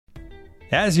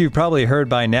As you've probably heard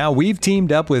by now, we've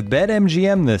teamed up with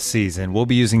BetMGM this season. We'll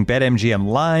be using BetMGM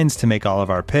lines to make all of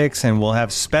our picks, and we'll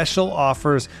have special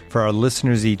offers for our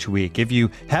listeners each week. If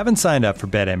you haven't signed up for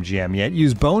BetMGM yet,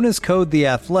 use bonus code The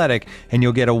Athletic, and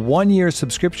you'll get a 1-year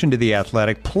subscription to The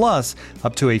Athletic, plus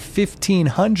up to a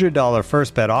 $1,500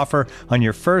 first bet offer on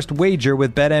your first wager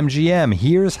with BetMGM.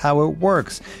 Here's how it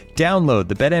works. Download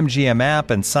the BetMGM app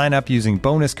and sign up using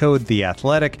bonus code The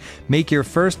Athletic. Make your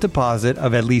first deposit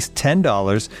of at least $10.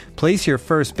 Place your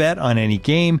first bet on any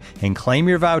game and claim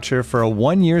your voucher for a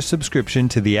 1-year subscription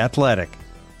to The Athletic.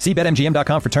 See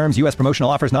BetMGM.com for terms. U.S. promotional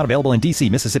offers not available in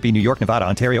D.C., Mississippi, New York, Nevada,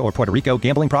 Ontario, or Puerto Rico.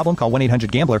 Gambling problem? Call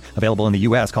 1-800-GAMBLER. Available in the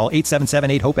U.S. Call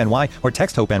 877-8-HOPE-NY or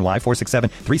text HOPE-NY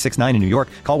 467-369 in New York.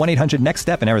 Call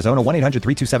 1-800-NEXT-STEP in Arizona.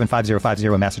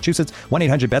 1-800-327-5050 in Massachusetts.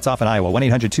 1-800-BETS-OFF in Iowa.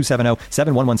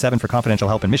 1-800-270-7117 for confidential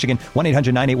help in Michigan.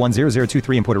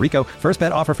 1-800-981-0023 in Puerto Rico. First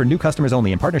bet offer for new customers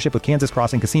only in partnership with Kansas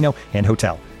Crossing Casino and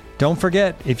Hotel. Don't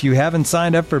forget, if you haven't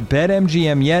signed up for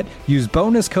BetMGM yet, use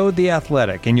bonus code The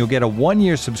Athletic, and you'll get a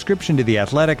 1-year subscription to The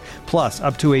Athletic, plus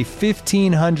up to a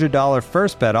 $1,500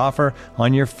 first bet offer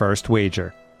on your first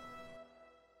wager.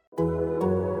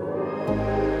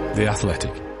 The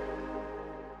Athletic.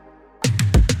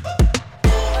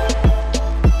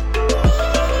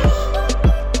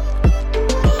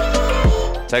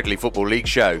 Totally Football League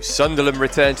show. Sunderland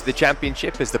return to the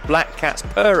Championship as the Black Cats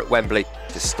purr at Wembley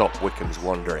to stop Wycombe's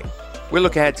wandering. We'll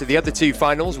look ahead to the other two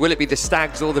finals. Will it be the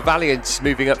Stags or the Valiants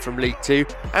moving up from League Two?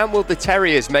 And will the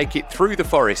Terriers make it through the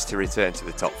Forest to return to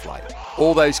the top flight?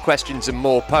 All those questions and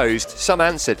more posed, some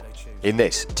answered, in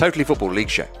this Totally Football League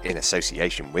show in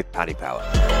association with Paddy Power.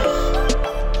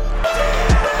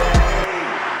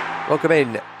 Welcome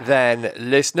in then,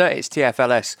 listener. It's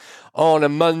TFLS on a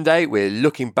Monday. We're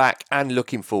looking back and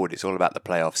looking forward. It's all about the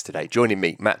playoffs today. Joining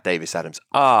me, Matt Davis-Adams,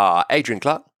 Adrian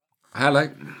Clark. Hello.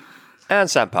 And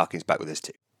Sam Parkins back with us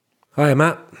too. Hi,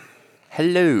 Matt.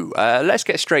 Hello. Let's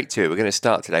get straight to it. We're going to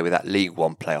start today with that League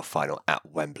One playoff final at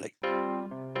Wembley. It's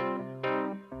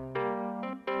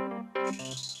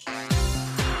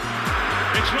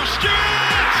Ross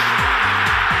Stewart!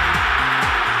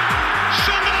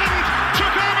 Sunderland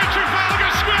took over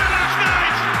Trafalgar Square last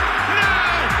night.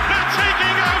 Now they're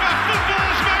taking over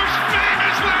football's most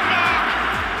famous landmark.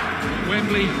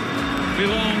 Wembley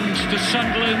belongs to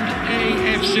Sunderland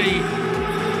AFC.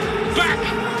 Back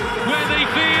where they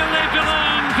feel they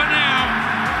belong for now.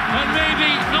 And maybe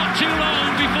not too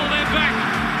long before they're back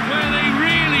where they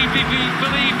really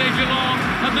believe they belong.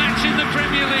 And that's in the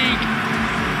Premier League.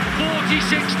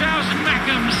 46,000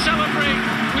 Mackhams celebrate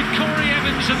with Corey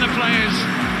Evans and the players.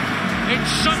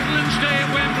 It's Sunderland's day at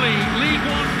Wembley. League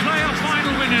One playoff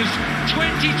final winners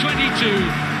 2022,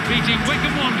 beating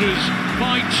Wycombe Wanderers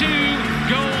by 2-0.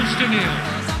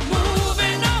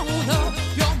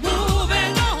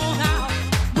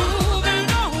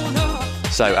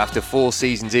 So after 4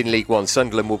 seasons in League One,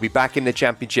 Sunderland will be back in the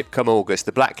Championship come August.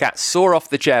 The Black Cats saw off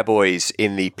the Chairboys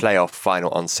in the playoff final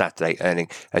on Saturday, earning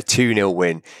a 2-0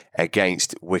 win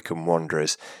against Wycombe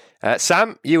Wanderers.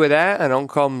 Sam, you were there and on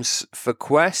comms for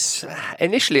Quest.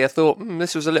 Initially, I thought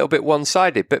this was a little bit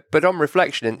one-sided, but on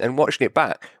reflection and watching it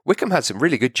back, Wycombe had some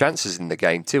really good chances in the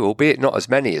game too, albeit not as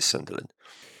many as Sunderland.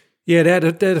 Yeah, they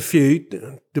had a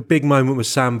few. The big moment was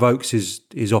Sam Vokes'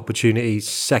 his opportunity,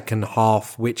 second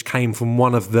half, which came from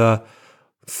one of the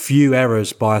few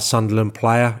errors by a Sunderland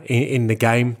player in the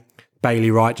game.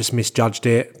 Bailey Wright just misjudged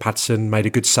it. Patterson made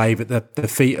a good save at the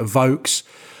feet of Vokes.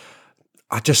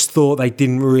 I just thought they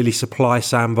didn't really supply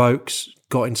Sam Vokes.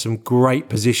 Got in some great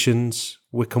positions.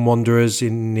 Wycombe Wanderers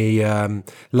in the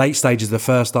late stages of the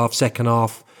first half, second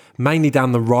half, mainly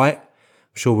down the right.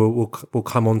 I'm sure we'll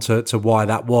come on to why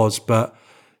that was. But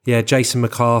yeah, Jason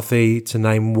McCarthy, to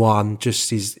name one, just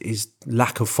his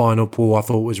lack of final ball, I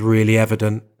thought was really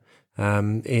evident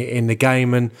in the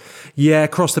game. And yeah,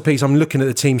 across the piece, I'm looking at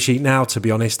the team sheet now, to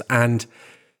be honest. And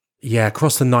yeah,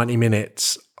 across the 90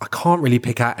 minutes, I can't really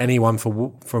pick out anyone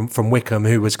from Wycombe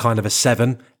who was kind of a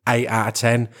 7, 8 out of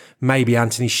 10. Maybe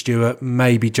Anthony Stewart,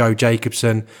 maybe Joe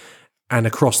Jacobson. And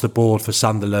across the board for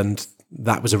Sunderland,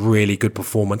 that was a really good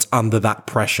performance under that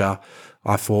pressure.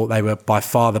 I thought they were by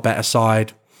far the better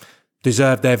side,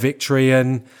 deserved their victory,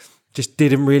 and just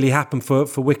didn't really happen for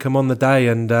Wycombe on the day.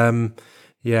 And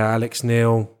Alex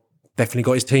Neil definitely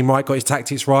got his team right, got his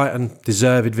tactics right, and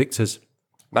deserved victors.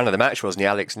 Man of the match, wasn't he,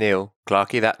 Alex Neil,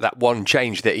 Clarkey? That one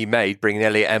change that he made, bringing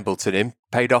Elliot Embleton in,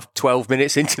 paid off 12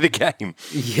 minutes into the game.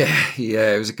 Yeah,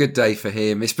 it was a good day for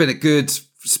him. It's been a good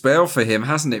spell for him,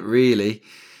 hasn't it, really?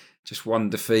 Just one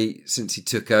defeat since he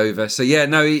took over. So, yeah,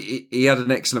 no, he had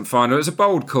an excellent final. It was a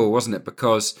bold call, wasn't it?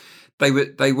 Because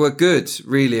they were good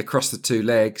really across the two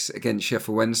legs against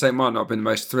Sheffield Wednesday. It might not have been the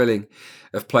most thrilling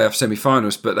of playoff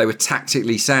semi-finals, but they were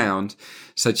tactically sound.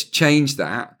 So to change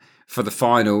that for the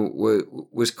final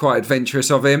was quite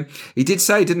adventurous of him. He did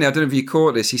say, didn't he? I don't know if you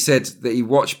caught this. He said that he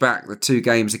watched back the two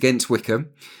games against Wycombe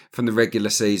from the regular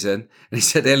season, and he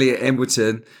said Elliot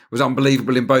Embleton was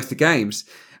unbelievable in both the games.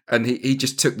 And he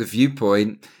just took the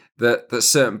viewpoint that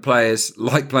certain players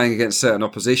like playing against certain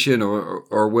opposition or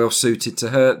are well suited to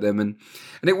hurt them, and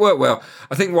it worked well.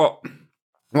 I think what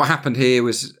happened here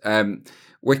was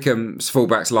Wycombe's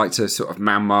fullbacks like to sort of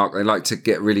man mark. They like to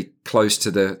get really close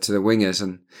to the wingers,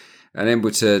 and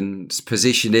Embleton's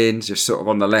positioning just sort of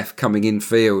on the left coming in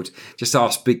field just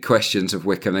asked big questions of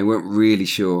Wycombe. They weren't really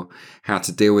sure how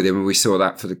to deal with him, and we saw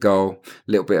that for the goal.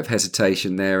 A little bit of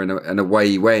hesitation there, and away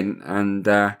he went. And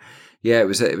it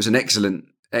was an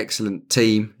excellent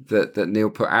team that Neil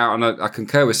put out, and I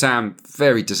concur with Sam.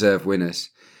 Very deserved winners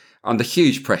under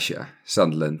huge pressure.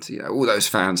 Sunderland, all those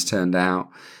fans turned out.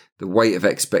 The weight of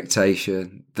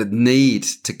expectation, the need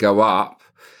to go up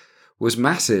was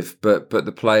massive, but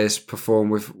the players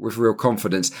performed with real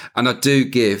confidence. And I do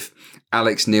give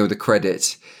Alex Neil the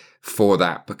credit for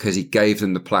that, because he gave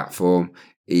them the platform.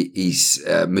 He's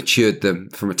matured them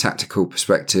from a tactical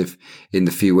perspective in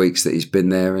the few weeks that he's been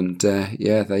there, and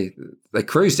they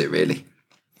cruised it really.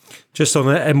 Just on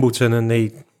Embleton and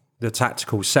the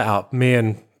tactical setup, me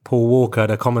and Paul Walker,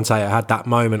 the commentator, had that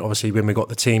moment obviously when we got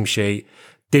the team sheet.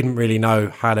 Didn't really know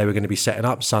how they were going to be setting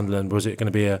up Sunderland. Was it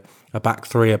going to be a back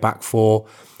three, a back four?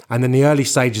 And then the early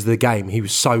stages of the game, he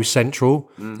was so central,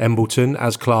 Embleton,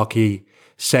 as Clarkey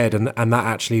said, and that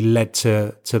actually led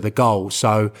to the goal.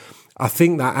 So I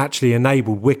think that actually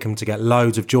enabled Wycombe to get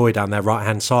loads of joy down their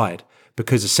right-hand side,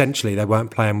 because essentially they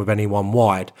weren't playing with anyone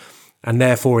wide. And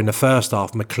therefore, in the first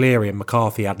half, McCleary and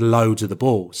McCarthy had loads of the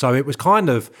ball. So it was kind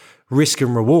of risk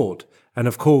and reward. And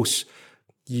of course,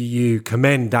 you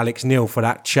commend Alex Neil for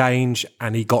that change,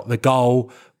 and he got the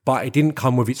goal, but it didn't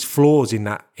come with its flaws in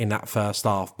that first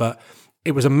half. But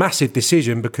it was a massive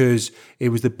decision, because it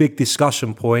was the big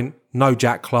discussion point. No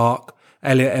Jack Clarke,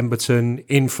 Elliot Embleton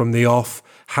in from the off.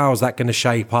 How's that going to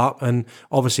shape up? And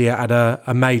obviously it had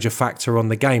a major factor on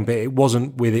the game, but it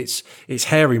wasn't with its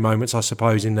hairy moments, I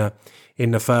suppose, in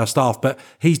the first half. But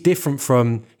he's different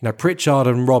from Pritchard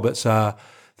and Roberts are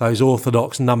those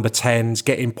orthodox number 10s,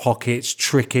 get in pockets,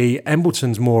 tricky.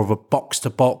 Embleton's more of a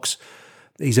box-to-box.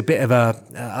 He's a bit of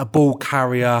a ball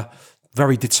carrier,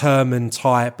 very determined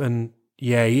type. And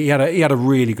yeah, he had a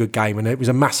really good game, and it was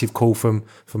a massive call from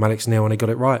Alex Neil, and he got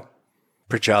it right.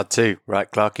 Pritchard too, right,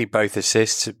 Clarkey? Both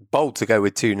assists. Bold to go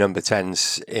with two number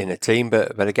 10s in a team,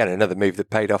 but again, another move that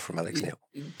paid off from Alex Neil.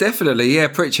 Definitely, yeah.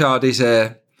 Pritchard is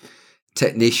a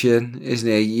technician, isn't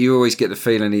he? You always get the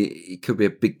feeling he could be a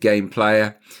big game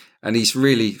player, and he's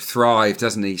really thrived,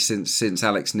 hasn't he, since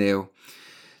Alex Neil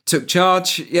took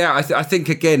charge. Yeah, I think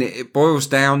again it boils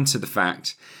down to the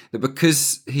fact that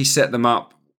because he set them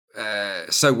up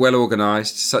so well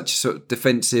organised, such sort of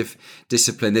defensive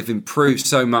discipline, they've improved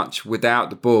so much without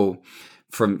the ball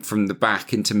from the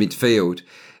back into midfield,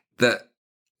 that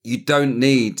you don't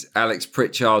need Alex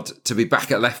Pritchard to be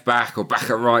back at left back or back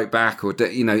at right back or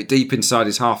deep inside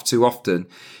his half too often.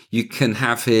 You can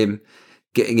have him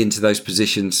getting into those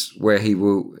positions where he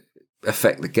will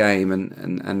affect the game,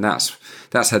 and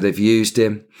that's how they've used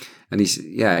him. And he's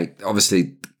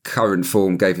obviously current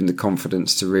form gave him the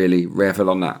confidence to really revel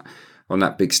on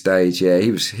that big stage. Yeah,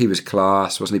 he was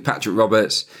class, wasn't he? Patrick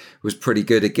Roberts was pretty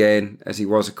good again, as he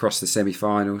was across the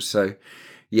semi-finals. So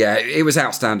yeah, it was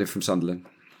outstanding from Sunderland.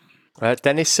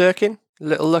 Dennis Serkin, a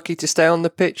little lucky to stay on the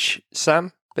pitch.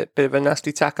 Sam, bit of a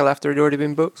nasty tackle after he'd already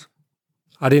been booked.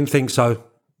 I didn't think so.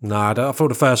 No, I thought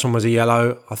the first one was a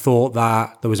yellow. I thought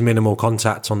that there was minimal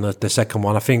contact on the second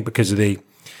one. I think because of the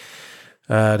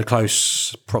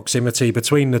close proximity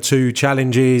between the two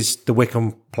challenges, the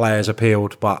Wycombe players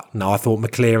appealed. But no, I thought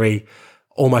McCleary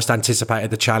almost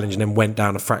anticipated the challenge and then went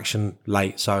down a fraction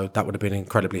late. So that would have been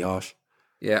incredibly harsh.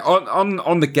 Yeah,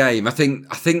 on the game, I think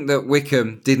that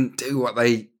Wycombe didn't do what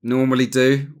they normally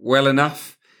do well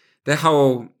enough.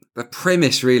 The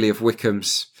premise really of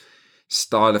Wycombe's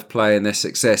style of play and their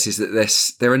success is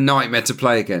that they're a nightmare to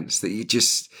play against. That you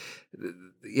just,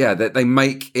 that they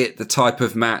make it the type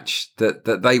of match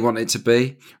that they want it to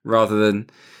be, rather than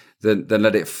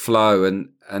let it flow. And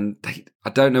I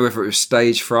don't know whether it was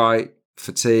stage fright,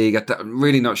 fatigue. I'm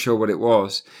really not sure what it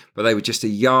was, but they were just a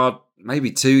yard,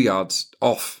 maybe 2 yards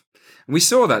off. And we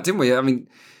saw that, didn't we? I mean,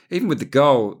 even with the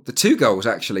goal, the two goals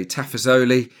actually,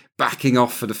 Tafazoli backing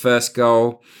off for the first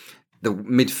goal, the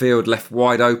midfield left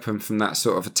wide open from that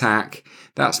sort of attack.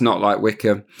 That's not like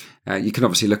Wycombe. You can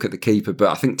obviously look at the keeper, but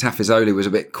I think Tafazoli was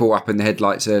a bit caught up in the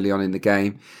headlights early on in the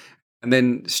game. And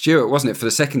then Stewart, wasn't it, for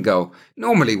the second goal?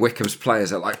 Normally Wycombe's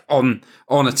players are like on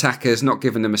attackers, not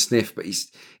giving them a sniff, but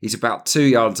he's about 2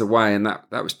 yards away, and that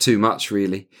was too much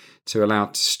really to allow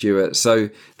to Stewart. So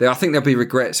I think there'll be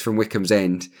regrets from Wycombe's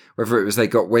end, whether it was they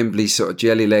got Wembley's sort of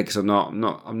jelly legs or not.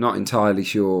 I'm not entirely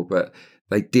sure, but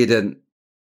they didn't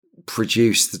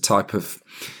produce the type of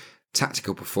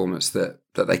tactical performance that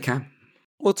they can.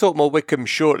 We'll talk more Wycombe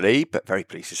shortly, but very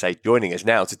pleased to say joining us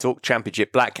now to talk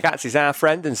Championship Black Cats is our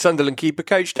friend and Sunderland keeper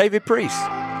coach David Priest.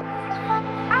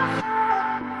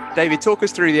 David, talk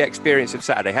us through the experience of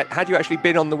Saturday. Had you actually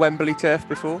been on the Wembley turf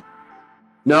before?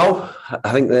 No,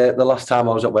 I think the last time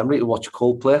I was at Wembley to watch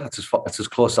Coldplay, that's as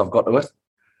close as I've got to it.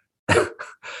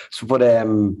 But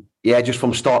just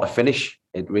from start to finish,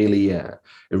 it really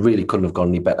couldn't have gone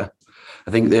any better. I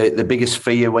think the biggest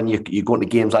fear when you go into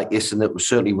games like this, and it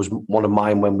certainly was one of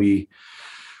mine when we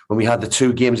had the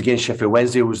 2 games against Sheffield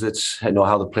Wednesday, was that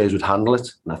how the players would handle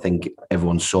it. And I think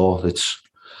everyone saw that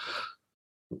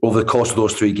over the course of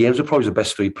those 3 games, they're probably the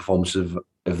best 3 performances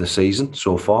of the season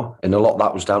so far. And a lot of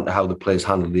that was down to how the players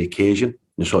handled the occasion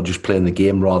and sort of just playing the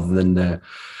game rather than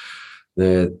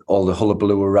all the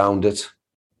hullabaloo around it.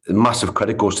 And massive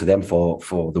credit goes to them for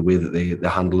the way that they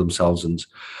handle themselves and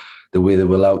the way they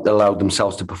allowed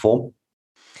themselves to perform.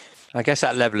 I guess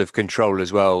that level of control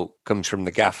as well comes from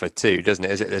the gaffer too, doesn't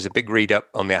it? There's a big read up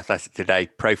on The Athletic today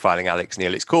profiling Alex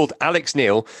Neil. It's called Alex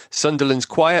Neil, Sunderland's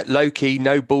quiet, low-key,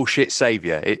 no bullshit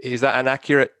saviour. Is that an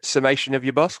accurate summation of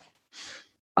your boss?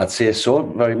 I'd say so.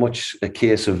 Very much a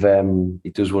case of he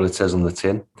does what it says on the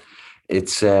tin.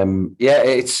 It's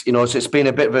it's been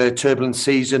a bit of a turbulent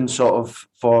season sort of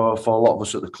for a lot of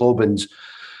us at the club, and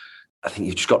I think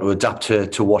you've just got to adapt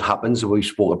to what happens. We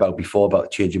spoke about before about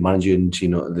changing manager, and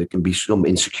there can be some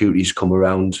insecurities come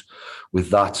around with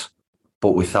that.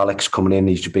 But with Alex coming in,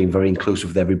 he's just been very inclusive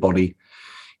with everybody.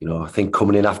 I think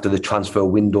coming in after the transfer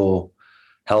window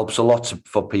helps a lot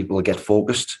for people to get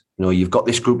focused. You've got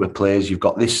this group of players, you've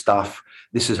got this staff.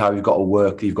 This is how you've got to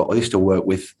work. You've got this to work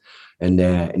with, and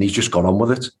he's just gone on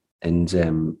with it. And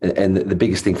the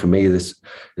biggest thing for me is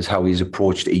how he's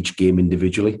approached each game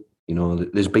individually.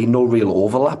 There's been no real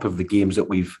overlap of the games that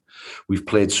we've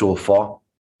played so far.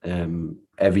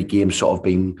 Every game sort of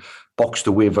been boxed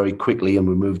away very quickly, and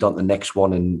we moved on to the next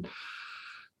one and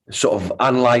sort of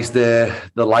analysed the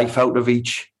life out of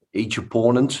each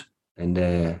opponent, and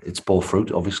it's bore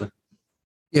fruit, obviously.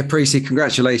 Yeah, Priesty,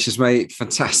 congratulations, mate.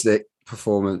 Fantastic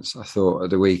performance, I thought,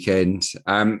 at the weekend.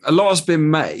 A lot has been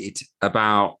made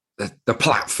about the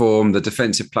platform, the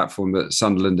defensive platform that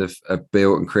Sunderland have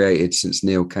built and created since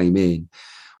Neil came in.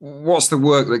 What's the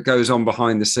work that goes on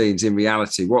behind the scenes in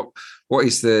reality? What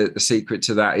is the secret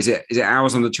to that? Is it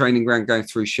hours on the training ground going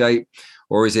through shape,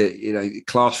 or is it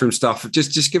classroom stuff?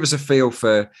 Just give us a feel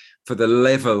for the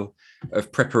level of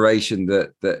preparation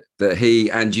that he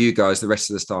and you guys, the rest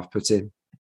of the staff, put in.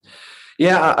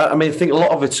 Yeah, I think a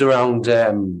lot of it's around,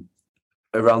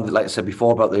 like I said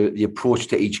before, about the approach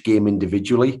to each game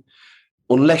individually.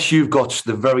 Unless you've got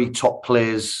the very top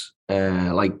players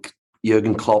like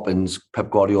Jurgen Klopp and Pep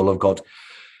Guardiola have got,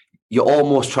 you're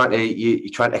almost trying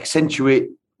to accentuate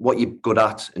what you're good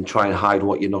at and try and hide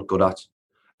what you're not good at.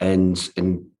 And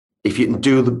if you can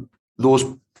do those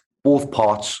both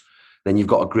parts, then you've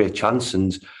got a great chance.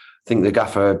 And I think the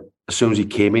gaffer, as soon as he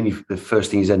came in, the first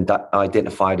thing he's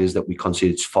identified is that we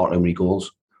conceded far too many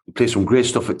goals. We played some great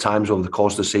stuff at times over the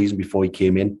course of the season before he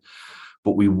came in,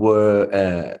 but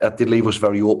that did leave us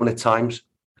very open at times.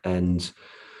 And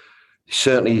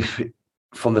certainly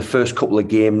from the first couple of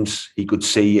games, he could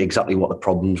see exactly what the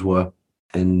problems were.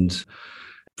 And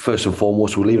first and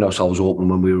foremost, we were leaving ourselves open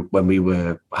when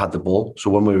we had the ball.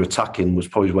 So when we were attacking was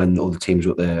probably when the other teams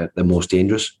were at their most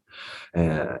dangerous.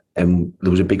 And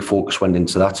there was a big focus went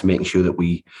into that, to making sure that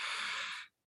we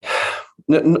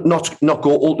not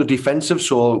go ultra defensive,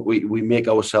 so we make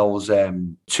ourselves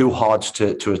too hard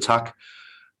to attack,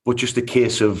 but just a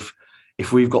case of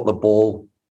if we've got the ball,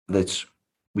 that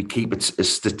we keep it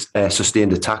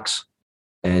sustained attacks,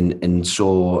 and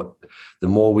so the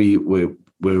more we're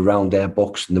around their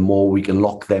box and the more we can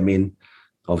lock them in,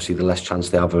 obviously the less chance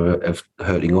they have of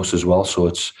hurting us as well.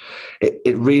 So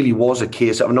it really was a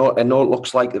case. I know it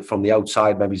looks like that from the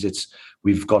outside, maybe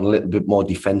we've gone a little bit more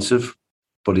defensive,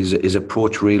 but his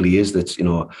approach really is that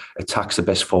attack's the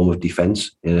best form of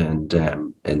defence, and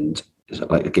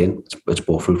like again, it's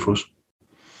bore fruit for us.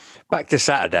 Back to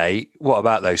Saturday, what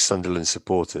about those Sunderland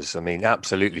supporters? I mean,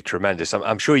 absolutely tremendous.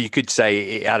 I'm sure you could say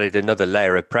it added another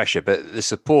layer of pressure, but the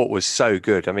support was so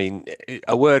good. I mean,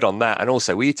 a word on that. And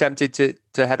also, were you tempted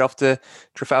to head off to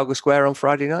Trafalgar Square on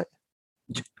Friday night?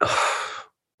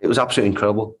 It was absolutely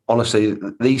incredible. Honestly,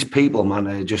 these people, man,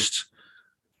 are just...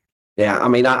 Yeah, I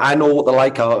mean, I know what they're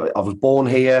like. I was born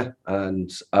here and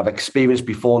I've experienced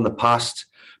before in the past,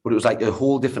 but it was like a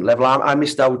whole different level. I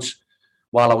missed out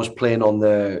while I was playing on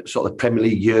the sort of Premier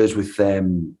League years with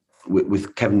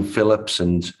Kevin Phillips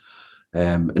and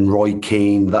Roy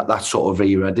Keane, that sort of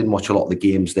era. I didn't watch a lot of the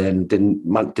games then. Didn't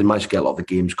manage to get a lot of the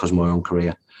games because of my own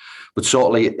career. But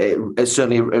certainly, it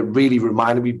really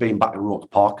reminded me being back at Roker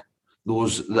Park.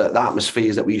 The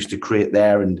atmospheres that we used to create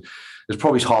there, and there's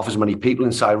probably half as many people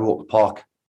inside Roker Park,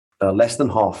 less than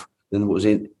half than was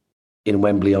in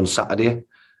Wembley on Saturday.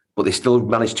 But they still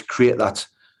managed to create that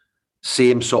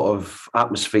same sort of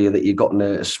atmosphere that you got in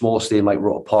a small stadium like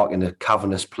Roker Park in a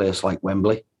cavernous place like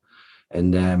Wembley.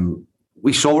 And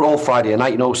we saw it all Friday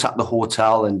night, sat in the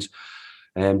hotel and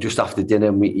just after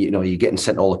dinner, you're getting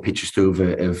sent all the pictures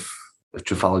through of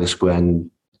Trafalgar Square, and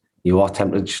you are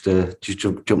tempted just to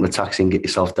jump in a taxi and get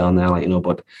yourself down there,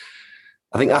 but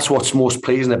I think that's what's most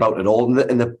pleasing about it all.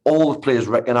 And all the players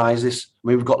recognise this. I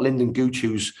mean, we've got Lyndon Gooch,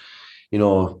 who's,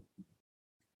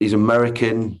 he's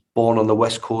American, born on the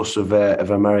west coast of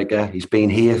America. He's been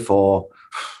here for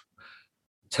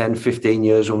 10, 15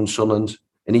 years on Sunderland,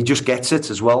 and he just gets it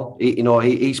as well.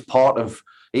 He's part of.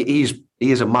 He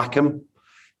is a Mackem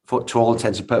to all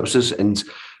intents and purposes, and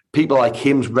people like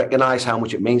him recognise how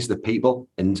much it means to the people.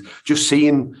 And just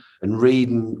seeing and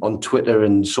reading on Twitter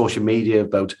and social media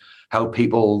about how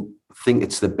people think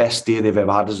it's the best day they've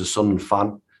ever had as a Sunderland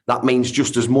fan, that means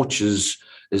just as much as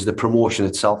the promotion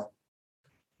itself.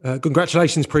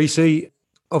 Congratulations, Preece.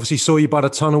 Obviously saw you by the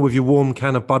tunnel with your warm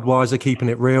can of Budweiser, keeping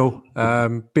it real.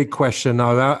 Big question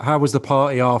though, how was the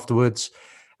party afterwards?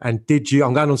 And did you,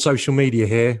 I'm going on social media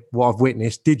here, what I've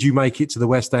witnessed, did you make it to the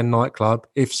West End nightclub?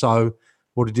 If so,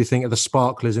 what did you think of the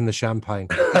sparklers in the champagne?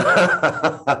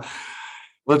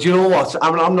 Well, do you know what?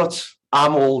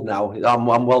 I'm old now.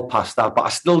 I'm well past that, but I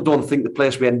still don't think the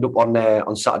place we ended up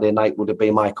on Saturday night would have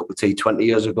been my cup of tea 20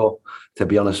 years ago, to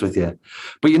be honest with you.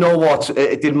 But you know what?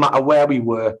 It didn't matter where we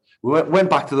were. We went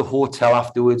back to the hotel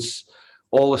afterwards.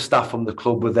 All the staff from the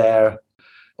club were there.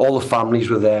 All the families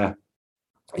were there.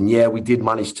 And yeah, we did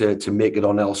manage to make it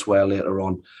on elsewhere later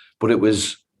on. But it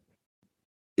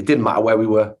didn't matter where we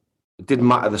were. It didn't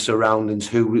matter the surroundings,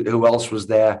 who else was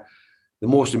there. The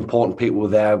most important people were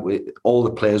there, with all the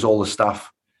players, all the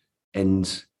staff.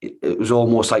 And it was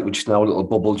almost like we're just in our little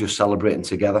bubble, just celebrating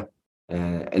together.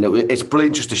 And it's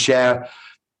brilliant just to share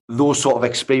those sort of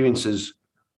experiences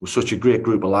with such a great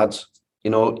group of lads.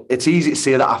 It's easy to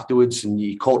say that afterwards and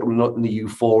you caught them not in the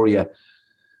euphoria.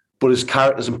 But as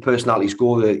characters and personalities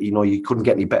go, you couldn't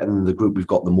get any better than the group we've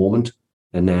got at the moment.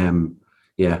 And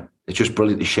it's just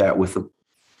brilliant to share it with them.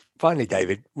 Finally,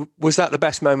 David, was that the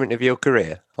best moment of your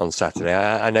career on Saturday?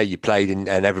 I know you played and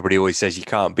everybody always says you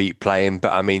can't beat playing,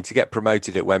 but I mean, to get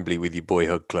promoted at Wembley with your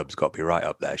boyhood club's got to be right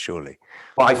up there, surely.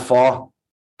 By far,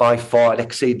 it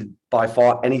exceeded by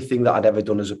far anything that I'd ever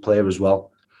done as a player as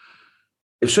well.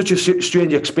 It was such a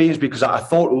strange experience because I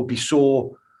thought it would be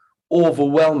so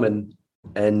overwhelming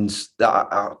and that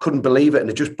I couldn't believe it,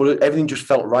 and everything just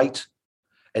felt right.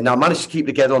 And I managed to keep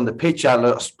together on the pitch. I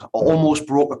almost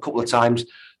broke a couple of times.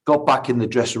 Got back in the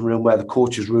dressing room where the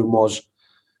coach's room was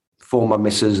for my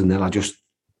missus, and then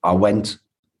I went.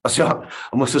 I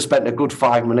must have spent a good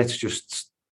 5 minutes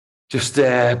just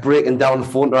breaking down the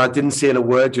phone. I didn't say a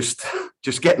word, just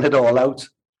getting it all out.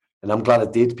 And I'm glad I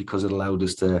did, because it allowed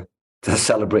us to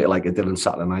celebrate it like it did on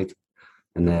Saturday night.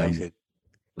 And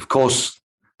of course,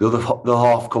 the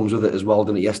half comes with it as well,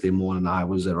 didn't it? Yesterday morning, I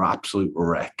was an absolute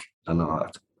wreck. I know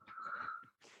that.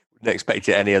 Didn't expect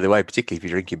it any other way, particularly if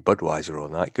you're drinking Budweiser all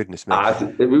night. Goodness me.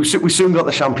 We soon got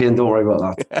the champagne, don't worry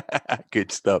about that.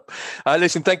 Good stuff.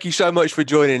 Listen, thank you so much for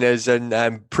joining us and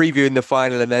previewing the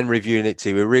final and then reviewing it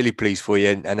too. We're really pleased for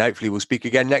you, and hopefully we'll speak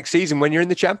again next season when you're in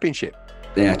the Championship.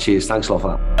 Yeah, cheers. Thanks a lot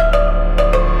for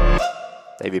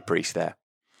that. David Preece there.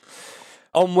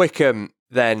 On Wycombe,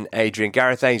 then, Adrian,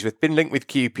 Gareth Ainsworth, been linked with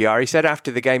QPR. He said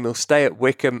after the game he'll stay at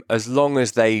Wycombe as long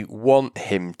as they want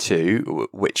him to,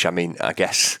 which, I mean, I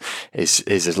guess is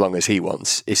as long as he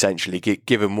wants, essentially,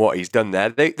 given what he's done there.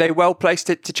 They're well placed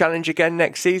to challenge again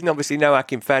next season. Obviously, no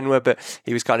Akinfenwa, but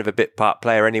he was kind of a bit part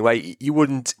player anyway. You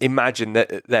wouldn't imagine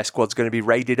that their squad's going to be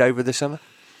raided over the summer?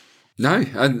 No,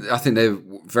 I think they're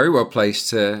very well placed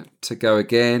to go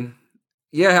again.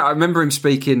 Yeah, I remember him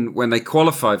speaking when they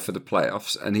qualified for the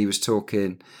playoffs, and he was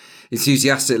talking.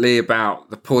 enthusiastically about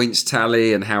the points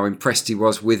tally and how impressed he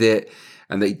was with it,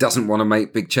 and that he doesn't want to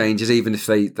make big changes, even if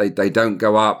they don't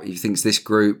go up. He thinks this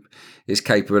group is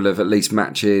capable of at least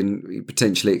matching,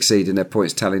 potentially exceeding their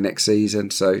points tally next season.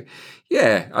 So,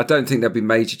 yeah, I don't think there'll be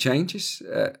major changes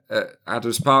at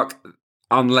Adams Park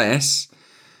unless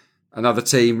another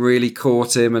team really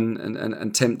caught him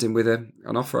and tempted him with an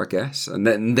offer, I guess. And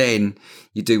then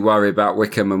you do worry about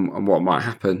Wycombe and what might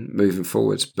happen moving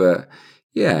forwards. But,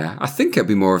 yeah, I think it'll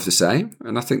be more of the same.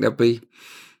 And I think there'll be,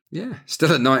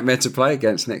 still a nightmare to play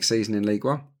against next season in League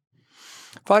One.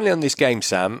 Finally on this game,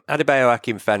 Sam, Adebayo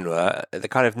Akinfenwa, the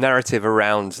kind of narrative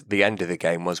around the end of the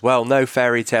game was, well, no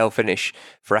fairy tale finish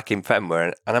for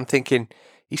Akinfenwa. And I'm thinking,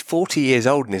 he's 40 years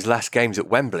old in his last games at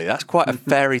Wembley. That's quite a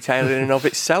fairy tale in and of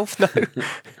itself, no?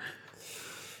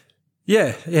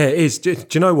 Yeah, it is. Do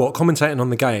you know what? Commentating on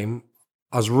the game,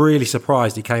 I was really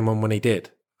surprised he came on when he did.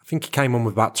 I think he came on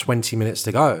with about 20 minutes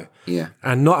to go. Yeah.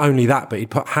 And not only that, but he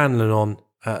put Hanlon on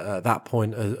at that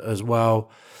point as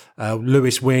well.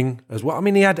 Lewis Wing as well. I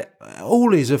mean, he had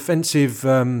all his offensive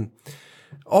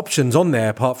options on there,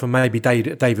 apart from maybe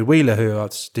David Wheeler, who I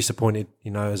was disappointed,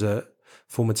 as a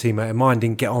former teammate of mine,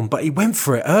 didn't get on. But he went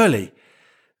for it early,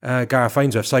 Gareth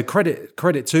Ainsworth. So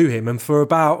credit to him. And for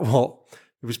about,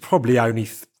 it was probably only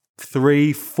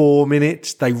 3-4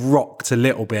 minutes, they rocked a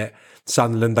little bit,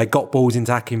 Sunderland. They got balls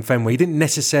into Akinfenwa. He didn't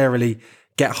necessarily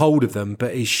get hold of them,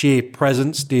 but his sheer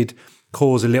presence did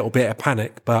cause a little bit of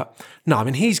panic. But no, I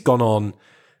mean, he's gone on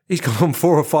 4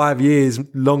 or 5 years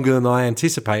longer than I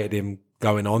anticipated him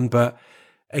going on. But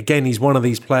again, he's one of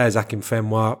these players,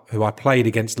 Akinfenwa, who I played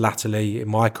against latterly in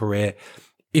my career.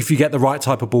 If you get the right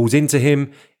type of balls into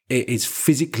him, it is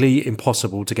physically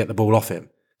impossible to get the ball off him.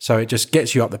 So it just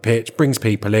gets you up the pitch, brings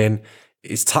people in.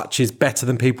 His touch is better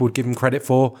than people would give him credit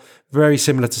for. Very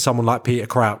similar to someone like Peter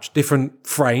Crouch. Different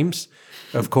frames,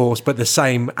 of course, but the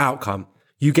same outcome.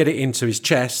 You get it into his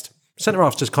chest,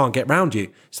 centre-halves just can't get round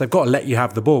you. So they've got to let you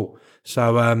have the ball.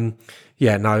 So, I'm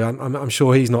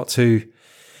sure he's not too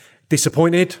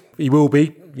disappointed. He will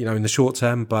be, in the short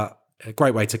term, but a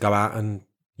great way to go out. And,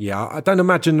 I don't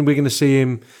imagine we're going to see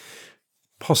him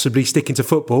possibly sticking to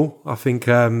football. I think,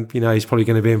 he's probably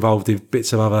going to be involved in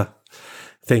bits of other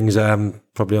things,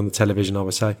 probably on the television, I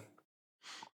would say.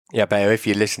 Yeah, Bayo, if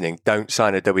you're listening, don't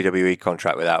sign a WWE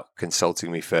contract without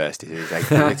consulting me first. It is a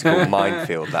political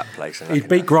minefield, that place. He'd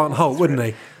beat Grant Holt, wouldn't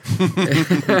he?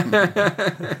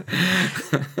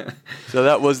 So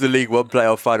that was the League One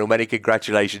playoff final. Many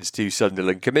congratulations to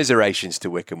Sunderland. Commiserations to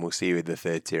Wycombe. We'll see you in the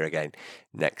third tier again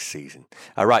next season.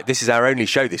 All right, this is our only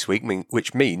show this week,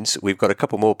 which means we've got a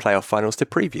couple more playoff finals to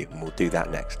preview, and we'll do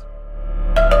that next.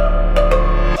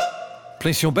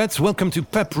 Place your bets. Welcome to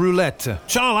Pep Roulette.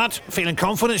 Charlotte, feeling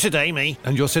confident today, me.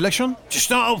 And your selection? Just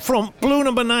start up front. Blue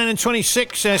number 9 and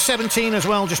 26, 17 as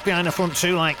well, just behind the front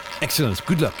two, like. Excellent.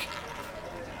 Good luck.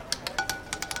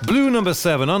 Blue number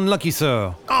 7. Unlucky,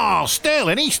 sir. Oh,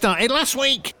 Sterling, he started last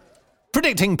week.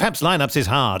 Predicting Pep's lineups is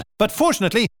hard, but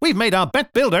fortunately, we've made our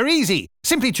bet builder easy.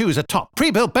 Simply choose a top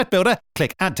pre-built bet builder,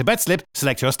 click Add to Bet Slip,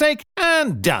 select your stake,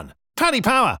 and done. Paddy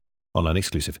Power. Online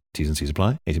exclusive. T's and C's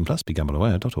apply. 18+.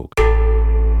 BeGambleAware.org.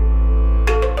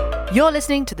 You're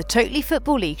listening to the Totally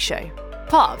Football League Show,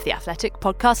 part of the Athletic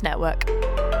Podcast Network.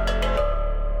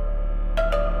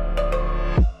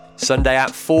 Sunday at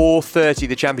 4:30,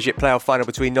 the Championship playoff final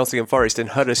between Nottingham Forest and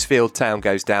Huddersfield Town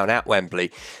goes down at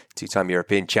Wembley. Two-time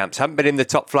European champs haven't been in the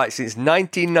top flight since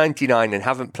 1999 and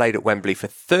haven't played at Wembley for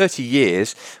 30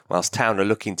 years, whilst Town are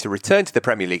looking to return to the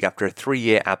Premier League after a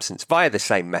 3-year absence via the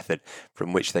same method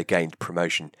from which they gained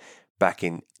promotion back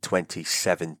in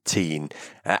 2017.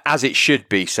 As it should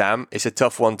be, Sam, it's a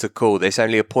tough one to call this.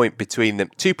 Only a point between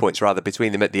them, 2 points rather,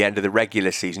 between them at the end of the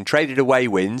regular season. Traded away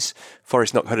wins.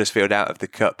 Forest knocked Huddersfield out of the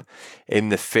Cup in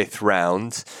the 5th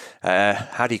round.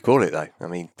 How do you call it, though? I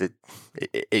mean,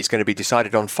 it's going to be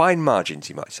decided on fine margins,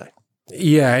 you might say.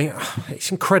 Yeah,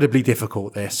 it's incredibly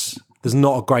difficult, this. There's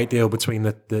not a great deal between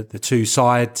the two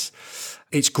sides.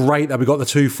 It's great that we got the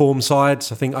two form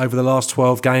sides. I think over the last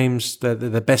 12 games, they're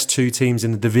the best two teams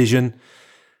in the division.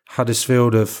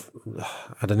 Huddersfield have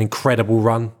had an incredible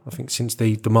run, I think, since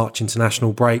the March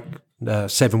international break.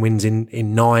 7 wins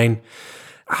in 9.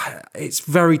 It's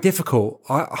very difficult.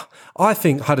 I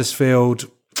think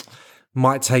Huddersfield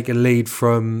might take a lead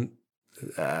from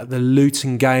the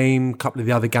Luton game, a couple of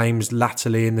the other games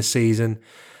latterly in the season,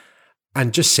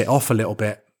 and just sit off a little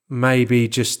bit. Maybe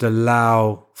just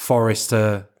allow Forest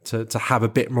to have a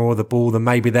bit more of the ball than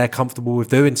maybe they're comfortable with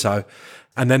doing so.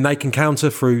 And then they can counter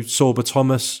through Sorba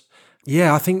Thomas.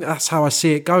 Yeah, I think that's how I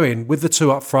see it going. With the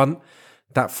two up front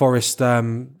that Forest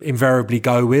invariably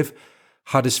go with.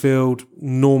 Huddersfield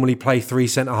normally play 3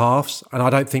 centre-halves, and I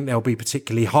don't think they'll be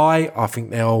particularly high. I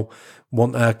think they'll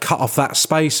want to cut off that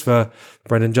space for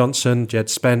Brennan Johnson, Jed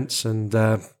Spence, and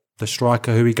the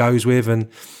striker who he goes with. And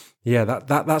yeah,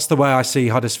 that's the way I see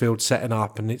Huddersfield setting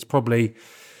up, and it's probably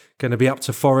going to be up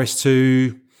to Forest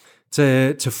to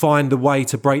find a way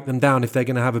to break them down if they're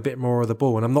going to have a bit more of the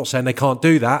ball. And I'm not saying they can't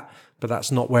do that, but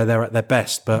that's not where they're at their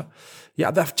best. But yeah,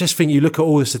 I just think you look at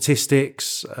all the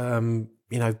statistics,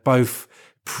 both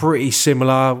pretty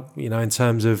similar, in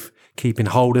terms of keeping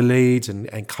hold of leads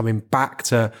and coming back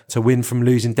to win from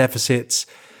losing deficits.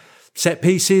 Set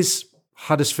pieces,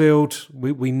 Huddersfield,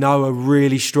 we know are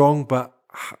really strong, but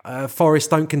Forest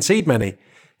don't concede many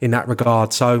in that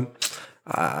regard. So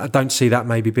I don't see that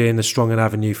maybe being as strong an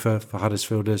avenue for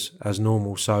Huddersfield as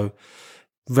normal. So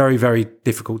very, very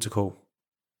difficult to call.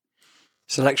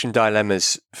 Selection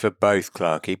dilemmas for both,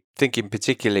 Clarkie. Thinking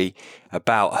particularly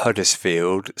about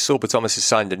Huddersfield, Sorba Thomas has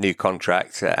signed a new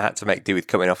contract, had to make do with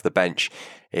coming off the bench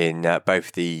in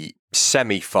both the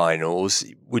semi-finals.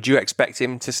 Would you expect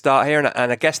him to start here?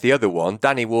 And I guess the other one,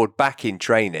 Danny Ward back in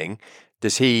training.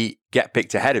 Does he get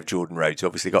picked ahead of Jordan Rhodes, who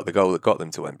obviously got the goal that got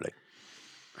them to Wembley?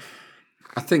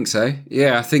 I think so.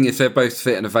 Yeah, I think if they're both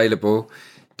fit and available,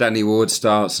 Danny Ward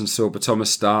starts and Sorba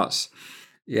Thomas starts.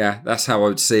 Yeah, that's how I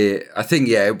would see it. I think,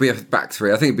 it'll be a back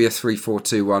three. I think it'll be a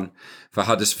 3-4-2-1 for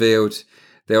Huddersfield.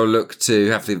 They'll look to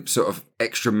have the sort of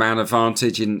extra man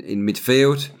advantage in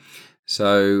midfield.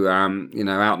 So,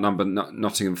 outnumber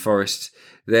Nottingham Forest.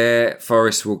 There,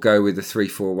 Forest will go with the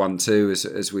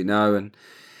 3-4-1-2 as we know. And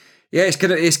yeah,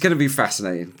 it's gonna be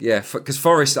fascinating. Yeah, because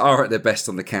Forest are at their best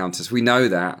on the counters. We know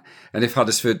that. And if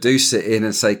Huddersfield do sit in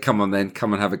and say, come on then,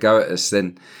 come and have a go at us,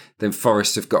 then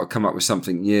Forest have got to come up with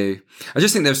something new. I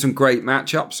just think there's some great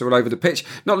matchups all over the pitch,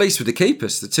 not least with the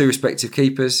keepers, the two respective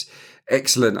keepers.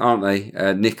 Excellent, aren't they?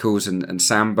 Nichols and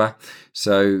Samba.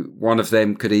 So one of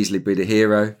them could easily be the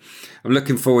hero. I'm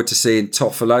looking forward to seeing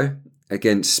Toffolo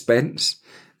against Spence.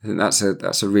 I think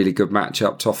that's a really good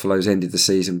matchup. Toffolo's ended the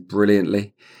season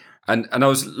brilliantly. And I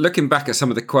was looking back at some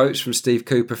of the quotes from Steve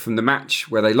Cooper from the match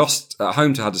where they lost at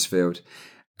home to Huddersfield,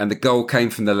 and the goal came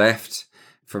from the left,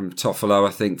 from Toffolo,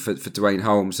 I think, for Dwayne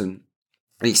Holmes. And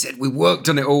he said, we worked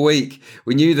on it all week.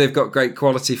 We knew they've got great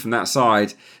quality from that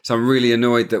side. So I'm really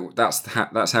annoyed that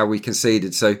that's how we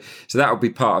conceded. So that will be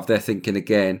part of their thinking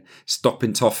again,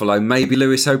 stopping Toffolo. Maybe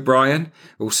Lewis O'Brien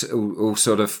will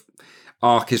sort of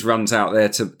arc his runs out there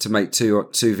to make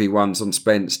 2v1s on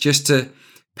Spence, just to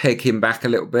peg him back a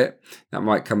little bit. That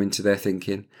might come into their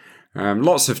thinking.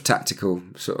 Lots of tactical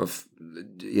sort of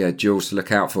duels to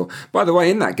look out for. By the way,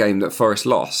 in that game that Forest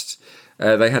lost,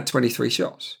 they had 23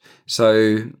 shots.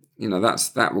 So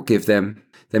that will give them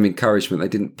encouragement. They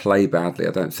didn't play badly,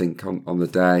 I don't think, on the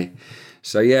day.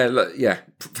 So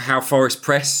how Forest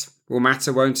press will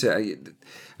matter, won't it?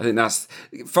 I think that's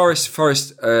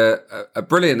Forest are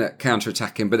brilliant at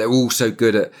counter-attacking, but they're also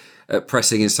good at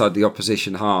pressing inside the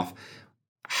opposition half.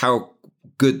 How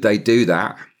good they do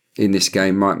that in this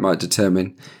game might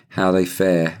determine how they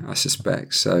fare, I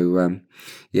suspect. So,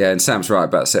 and Sam's right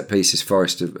about set pieces.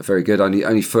 Forest are very good.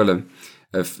 Only Fulham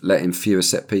have let in fewer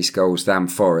set piece goals than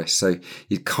Forest. So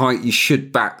you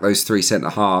should back those three centre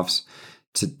halves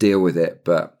to deal with it.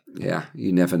 But yeah,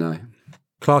 you never know.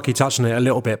 Clarkie touched on it a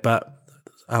little bit, but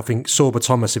I think Sorba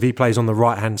Thomas, if he plays on the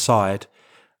right hand side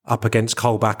up against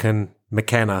Colback and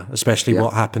McKenna, especially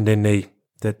what happened in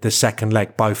the second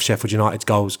leg, both Sheffield United's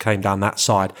goals came down that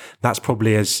side. That's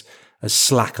probably as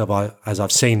slack as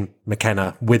I've seen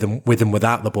McKenna with and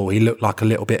without the ball. He looked like a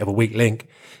little bit of a weak link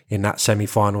in that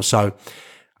semi-final. So,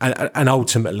 and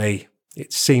ultimately,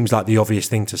 it seems like the obvious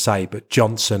thing to say, but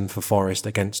Johnson for Forest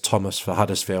against Thomas for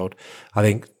Huddersfield. I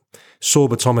think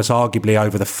Sorba Thomas arguably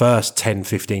over the first 10,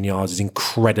 15 yards is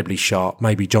incredibly sharp.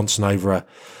 Maybe Johnson over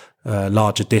a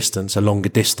larger distance, a longer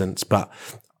distance, but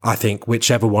I think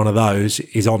whichever one of those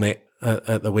is on it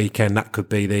at the weekend, that could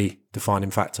be the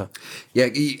defining factor. Yeah,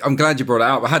 I'm glad you brought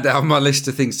it up. I had that on my list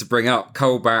of things to bring up.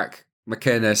 Colback,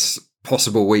 McKenna's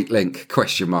possible weak link,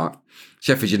 question mark.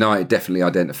 Sheffield United definitely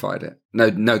identified it.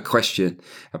 No question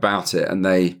about it. And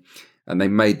they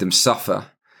made them suffer.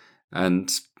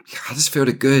 And Huddersfield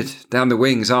are good down the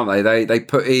wings, aren't they? They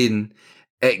put in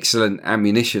excellent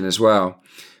ammunition as well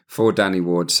for Danny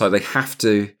Ward. So they have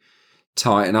to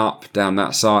tighten up down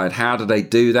that side. How do they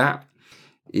do that?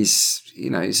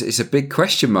 It's a big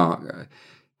question mark.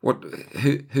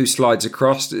 Who slides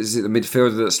across? Is it the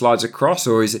midfielder that slides across,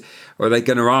 or are they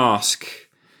going to ask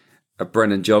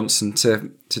Brennan Johnson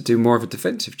to do more of a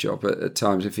defensive job at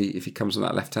times if he comes on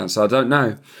that left hand side? I don't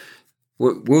know.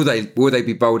 Will they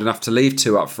be bold enough to leave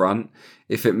two up front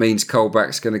if it means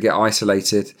Colback's going to get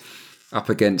isolated up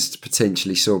against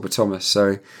potentially Sorba Thomas.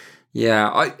 So,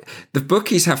 yeah, the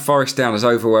bookies have Forest down as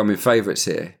overwhelming favourites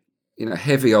here.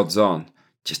 Heavy odds on.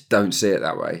 Just don't see it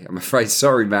that way, I'm afraid.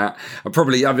 Sorry, Matt.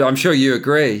 I'm sure you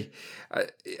agree.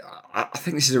 I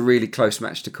think this is a really close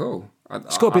match to call.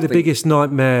 It's got to be the biggest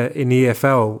nightmare in the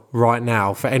EFL right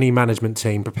now for any management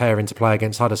team preparing to play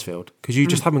against Huddersfield, because you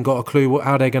just haven't got a clue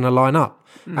how they're going to line up,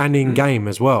 and in game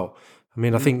as well. I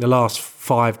mean, I think the last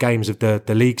 5 games of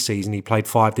the league season, he played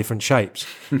 5 different shapes,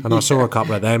 and I saw a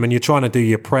couple of them. And you're trying to do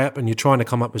your prep, and you're trying to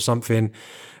come up with something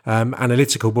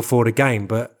analytical before the game,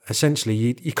 but essentially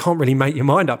you can't really make your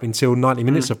mind up until 90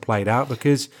 minutes have played out,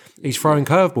 because he's throwing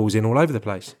curveballs in all over the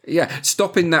place. Yeah,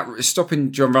 stopping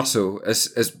John Russell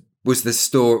as was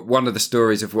one of the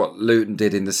stories of what Luton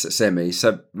did in the semi.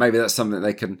 So maybe that's something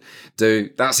they can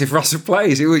do. That's if Russell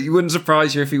plays. It wouldn't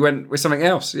surprise you if he went with something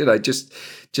else.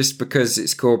 Just because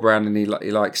it's Corberán and he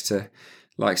likes to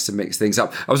mix things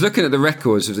up. I was looking at the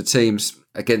records of the teams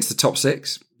against the top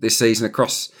 6 this season,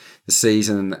 across the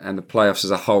season and the playoffs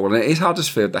as a whole, and it is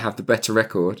Huddersfield that have the better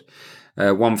record.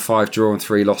 1-5, drawn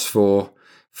 3, lost 4.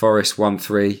 Forest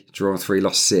 1-3, drawn 3,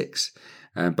 lost 6.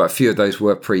 But a few of those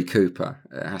were pre-Cooper,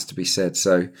 it has to be said.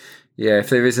 So, yeah, if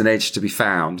there is an edge to be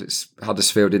found, it's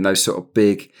Huddersfield in those sort of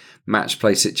big match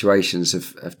play situations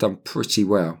have done pretty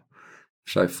well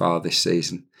so far this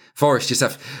season. Forest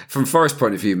from Forest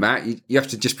point of view, Matt, you have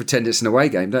to just pretend it's an away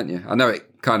game, don't you? I know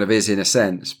it kind of is in a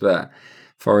sense, but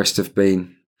Forest have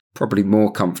been probably more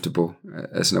comfortable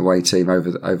as an away team over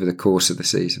the course of the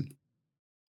season.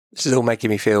 This is all making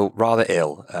me feel rather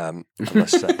ill, I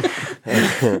must say.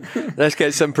 Let's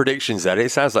get some predictions then.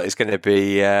 It sounds like it's going to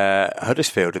be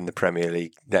Huddersfield in the Premier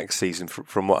League next season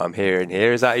from what I'm hearing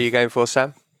here. Is that who you're going for,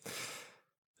 Sam?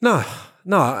 No.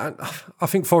 I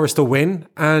think Forest will win.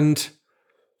 And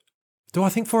do I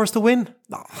think Forest will win?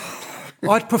 No.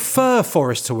 I'd prefer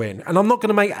Forest to win. And I'm not going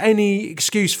to make any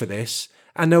excuse for this.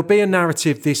 And there'll be a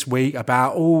narrative this week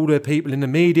about all the people in the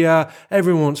media.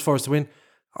 Everyone wants Forest to win.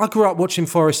 I grew up watching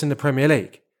Forest in the Premier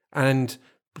League and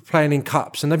playing in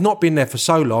cups, and they've not been there for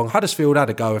so long. Huddersfield had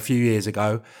a go a few years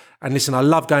ago. And listen, I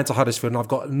love going to Huddersfield, and I've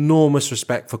got enormous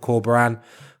respect for Corberán.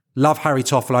 Love Harry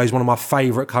Toffolo. He's one of my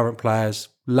favourite current players.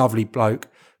 Lovely bloke.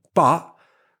 But,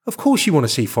 of course, you want to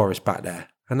see Forest back there.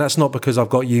 And that's not because I've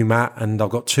got you, Matt, and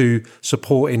I've got 2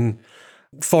 supporting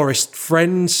Forest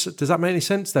friends. Does that make any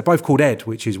sense? They're both called Ed,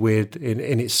 which is weird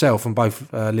in itself, and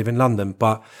both live in London.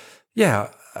 But, yeah,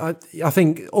 I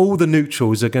think all the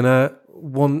neutrals are going to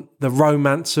want the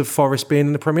romance of Forest being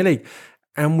in the Premier League,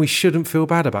 and we shouldn't feel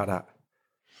bad about that.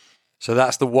 So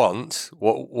that's the want.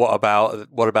 What about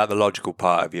the logical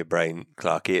part of your brain,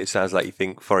 Clarky? It sounds like you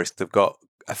think Forest have got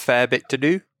a fair bit to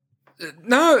do.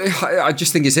 No, I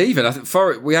just think it's even. I think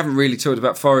we haven't really talked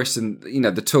about Forest and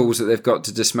the tools that they've got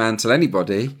to dismantle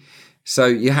anybody. So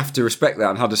you have to respect that,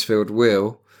 and Huddersfield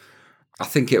will. I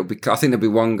think there'll be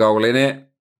 1 goal in it.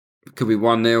 It could be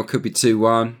 1-0, could be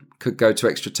 2-1, could go to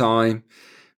extra time.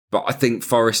 But I think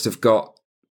Forest have got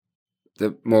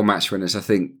the more match winners. I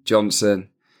think Johnson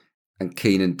and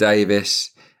Keenan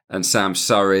Davis and Sam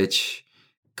Surridge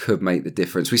could make the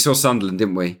difference. We saw Sunderland,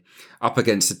 didn't we? Up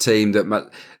against a team that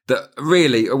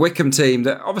really, a Wickham team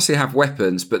that obviously have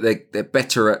weapons, but they're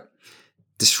better at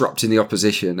disrupting the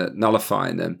opposition, at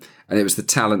nullifying them. And it was the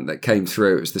talent that came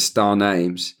through. It was the star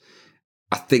names.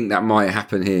 I think that might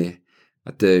happen here. I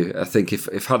do. I think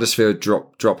if Huddersfield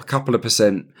drop a couple of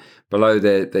 % below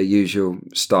their usual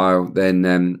style,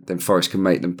 then Forest can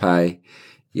make them pay.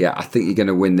 Yeah, I think you're going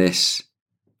to win this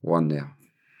 1-0.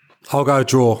 I'll go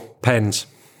draw. Pens.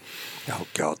 Oh,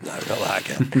 God, no, not that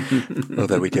again.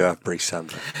 Although we do have Bruce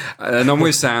Sandler. And I'm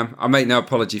with Sam. I make no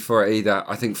apology for it either.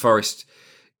 I think Forest,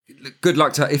 good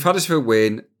luck to... If Huddersfield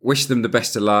win, wish them the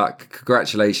best of luck.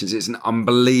 Congratulations. It's an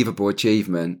unbelievable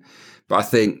achievement. But I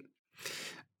think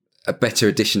a better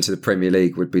addition to the Premier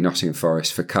League would be Nottingham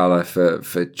Forest for colour,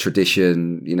 for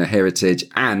tradition, heritage,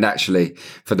 and actually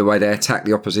for the way they attack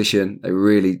the opposition. They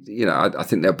really, I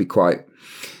think they'll be quite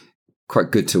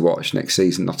good to watch next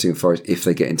season, Nottingham Forest, if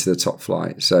they get into the top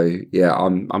flight. So yeah,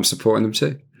 I'm supporting them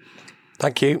too.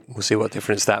 Thank you. We'll see what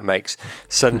difference that makes.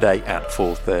 Sunday at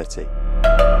 4:30.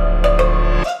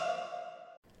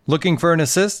 Looking for an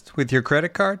assist with your credit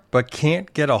card, but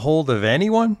can't get a hold of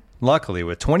anyone? Luckily,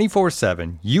 with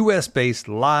 24/7 US-based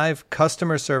live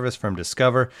customer service from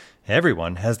Discover,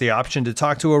 everyone has the option to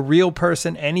talk to a real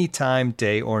person anytime,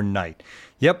 day or night.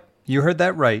 Yep, you heard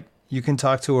that right. You can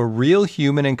talk to a real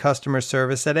human in customer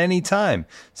service at any time.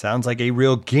 Sounds like a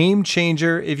real game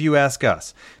changer if you ask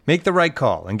us. Make the right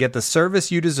call and get the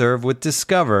service you deserve with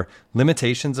Discover.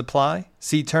 Limitations apply.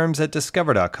 See terms at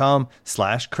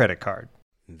discover.com/creditcard.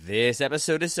 This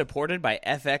episode is supported by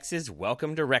FX's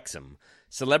Welcome to Wrexham.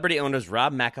 Celebrity owners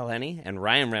Rob McElhenney and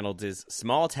Ryan Reynolds'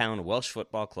 small-town Welsh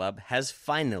football club has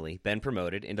finally been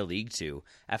promoted into League Two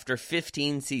after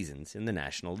 15 seasons in the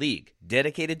National League.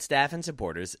 Dedicated staff and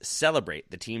supporters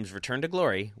celebrate the team's return to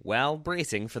glory while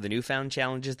bracing for the newfound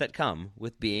challenges that come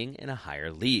with being in a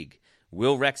higher league.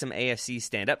 Will Wrexham AFC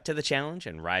stand up to the challenge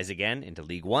and rise again into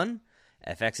League One?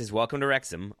 FX's Welcome to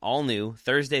Wrexham, all new,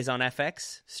 Thursdays on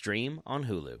FX, stream on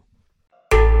Hulu.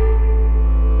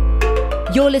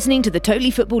 You're listening to the Totally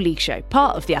Football League Show,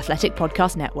 part of the Athletic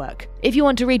Podcast Network. If you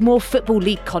want to read more Football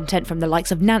League content from the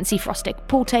likes of Nancy Frostick,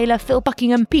 Paul Taylor, Phil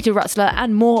Buckingham, Peter Rutzler,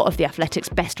 and more of the Athletic's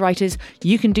best writers,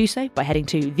 you can do so by heading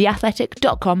to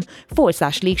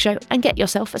theathletic.com/league show and get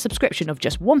yourself a subscription of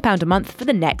just £1 a month for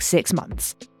the next 6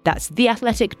 months. That's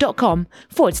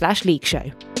theathletic.com/league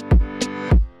show.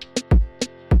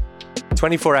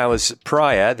 24 hours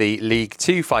prior, the League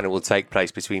Two final will take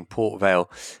place between Port Vale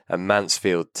and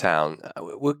Mansfield Town.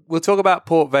 We'll talk about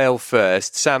Port Vale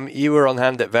first. Sam, you were on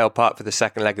hand at Vale Park for the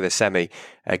second leg of the semi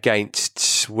against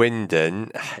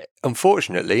Swindon.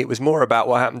 Unfortunately, it was more about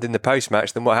what happened in the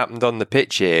post-match than what happened on the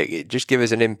pitch here. Just give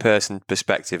us an in-person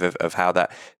perspective of how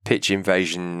that pitch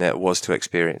invasion was to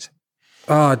experience.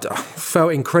 I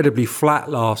felt incredibly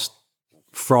flat last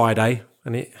Friday,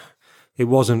 and it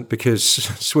wasn't because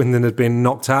Swindon had been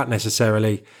knocked out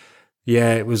necessarily.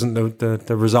 Yeah, it wasn't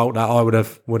the result that I would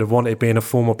have wanted being a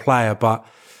former player. But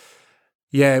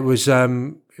yeah, it was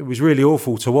really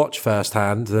awful to watch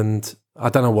firsthand, and I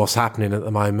don't know what's happening at the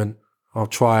moment. I'll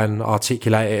try and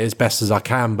articulate it as best as I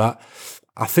can, but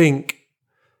I think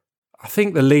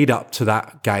the lead up to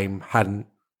that game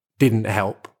didn't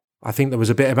help. I think there was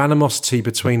a bit of animosity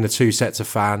between the two sets of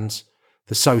fans,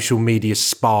 the social media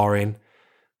sparring,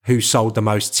 who sold the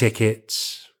most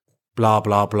tickets, blah,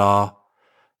 blah, blah.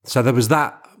 So there was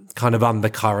that kind of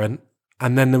undercurrent.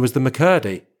 And then there was the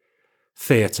McCurdy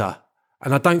theatre.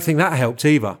 And I don't think that helped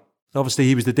either. Obviously,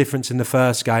 he was the difference in the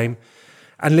first game.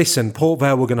 And listen, Port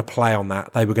Vale were going to play on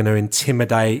that. They were going to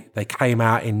intimidate. They came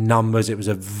out in numbers. It was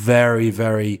a very,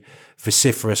 very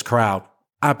vociferous crowd.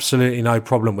 Absolutely no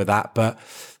problem with that. But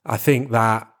I think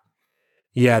that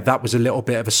was a little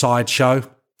bit of a sideshow.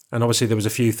 And obviously there was a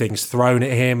few things thrown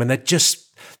at him, and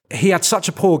he had such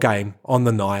a poor game on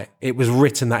the night. It was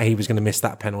written that he was going to miss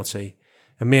that penalty.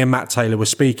 And me and Matt Taylor were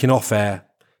speaking off air.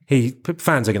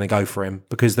 Fans are going to go for him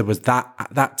because there was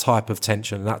that type of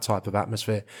tension, that type of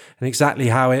atmosphere, and exactly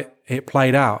how it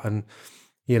played out. And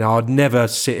I'd never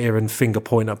sit here and finger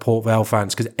point at Port Vale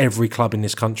fans because every club in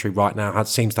this country right now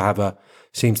seems to have a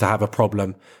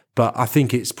problem. But I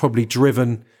think it's probably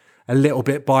driven a little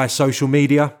bit by social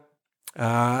media.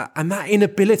 And that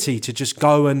inability to just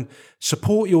go and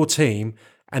support your team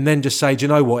and then just say, do you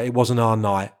know what, it wasn't our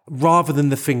night, rather than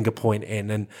the finger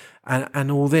pointing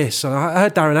and all this. And I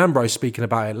heard Darren Ambrose speaking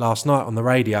about it last night on the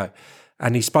radio,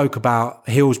 and he spoke about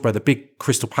Hillsborough, the big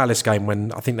Crystal Palace game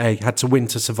when I think they had to win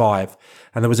to survive,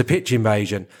 and there was a pitch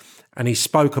invasion, and he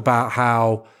spoke about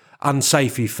how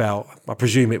unsafe he felt. I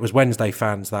presume it was Wednesday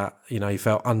fans that he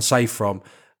felt unsafe from.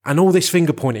 And all this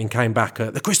finger pointing came back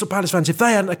at the Crystal Palace fans. If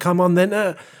they hadn't come on, then...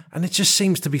 And it just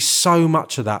seems to be so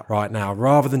much of that right now,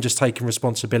 rather than just taking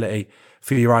responsibility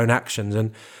for your own actions.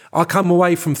 And I come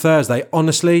away from Thursday,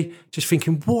 honestly, just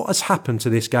thinking, what has happened to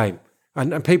this game?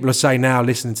 And people are saying now,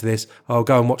 listening to this, go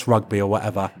and watch rugby or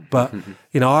whatever. But,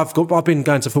 I've been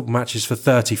going to football matches for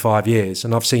 35 years,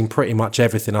 and I've seen pretty much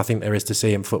everything I think there is to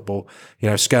see in football.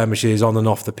 Skirmishes on and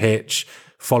off the pitch,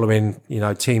 following,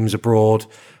 teams abroad.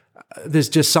 There's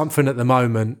just something at the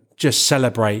moment, just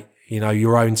celebrate,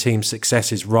 your own team's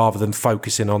successes rather than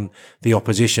focusing on the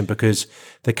opposition, because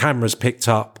the cameras picked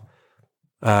up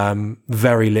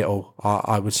very little.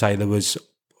 I would say there was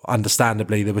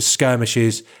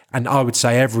skirmishes, and I would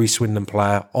say every Swindon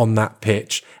player on that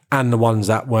pitch, and the ones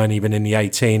that weren't even in the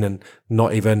 18 and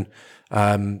not even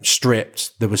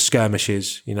stripped, there was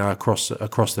skirmishes, across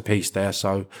the piece there.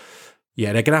 So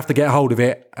yeah, they're going to have to get hold of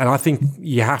it. And I think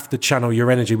you have to channel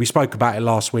your energy. We spoke about it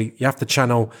last week. You have to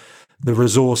channel the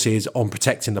resources on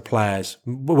protecting the players,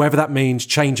 whether that means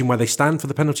changing where they stand for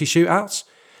the penalty shootouts,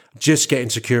 just getting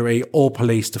security or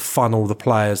police to funnel the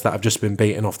players that have just been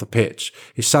beaten off the pitch.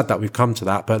 It's sad that we've come to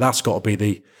that, but that's got to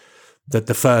be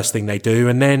the first thing they do.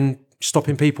 And then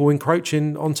stopping people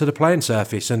encroaching onto the playing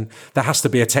surface. And there has to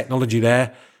be a technology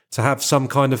there to have some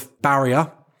kind of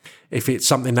barrier. If it's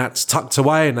something that's tucked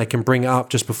away and they can bring it up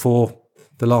just before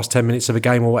the last 10 minutes of a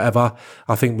game or whatever,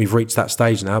 I think we've reached that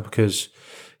stage now because,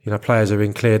 players are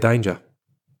in clear danger.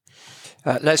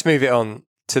 Let's move it on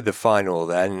to the final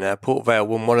then. Port Vale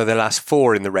won one of their last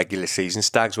 4 in the regular season.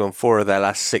 Stags won 4 of their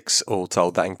last 6 all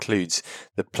told. That includes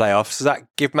the playoffs. Does that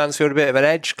give Mansfield a bit of an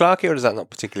edge, Clarky, or does that not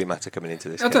particularly matter coming into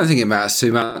this game? I don't think it matters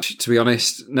too much, to be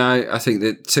honest. No, I think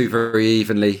that 2 very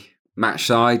evenly matched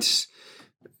sides.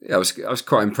 I was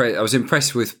quite impressed. I was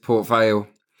impressed with Port Vale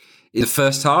in the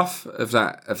first half of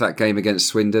that game against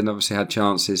Swindon. Obviously had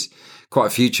chances, quite a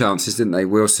few chances, didn't they?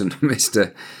 Wilson missed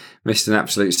an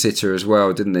absolute sitter as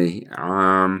well, didn't he?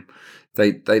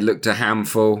 They looked a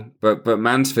handful, but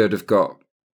Mansfield have got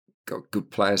good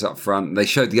players up front. They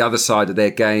showed the other side of their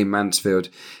game, Mansfield,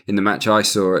 in the match I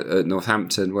saw at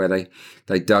Northampton, where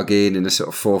they dug in a sort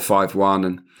of 4-5-1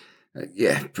 and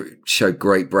showed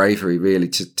great bravery really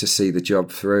to see the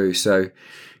job through. So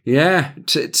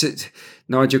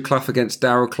Nigel Clough against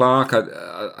Darrell Clarke.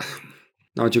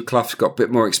 Nigel Clough's got a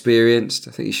bit more experienced.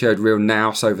 I think he showed real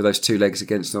nous over those 2 legs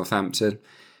against Northampton.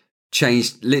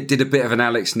 Did a bit of an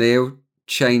Alex Neil,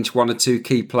 changed 1 or 2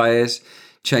 key players,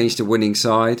 changed the winning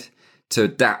side to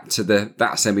adapt to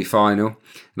that semi-final.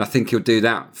 And I think he'll do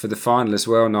that for the final as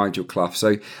well, Nigel Clough.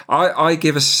 So I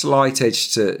give a slight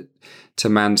edge to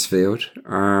Mansfield,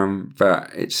 but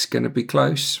it's going to be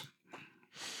close.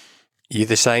 You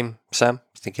the same, Sam?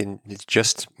 Thinking it's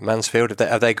just Mansfield?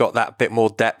 Have they got that bit more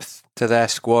depth to their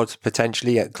squad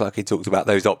potentially? Like he talked about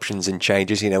those options and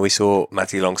changes. We saw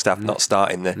Matty Longstaff not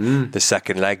starting the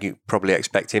second leg. You probably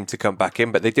expect him to come back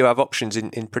in, but they do have options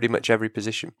in pretty much every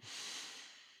position.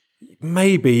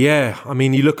 Maybe, yeah. I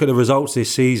mean, you look at the results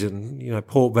this season.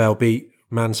 Port Vale beat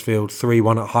Mansfield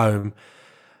 3-1 at home.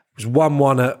 It was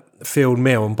 1-1 at Field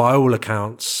Mill, and by all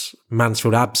accounts,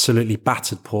 Mansfield absolutely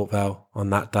battered Port Vale on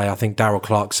that day. I think Darrell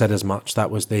Clarke said as much. That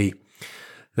was the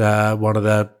one of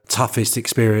the toughest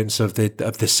experience of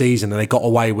the season, and they got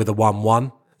away with a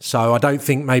 1-1. So I don't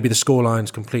think maybe the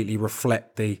scorelines completely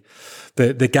reflect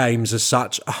the games as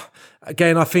such.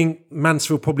 Again, I think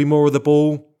Mansfield probably more of the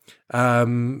ball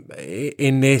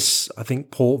in this. I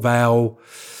think Port Vale,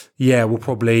 will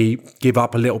probably give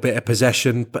up a little bit of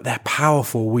possession, but they're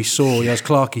powerful. We saw, as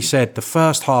Clarkey said, the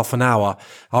first half an hour,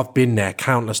 I've been there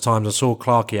countless times. I saw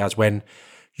Clarkey as when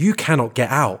you cannot get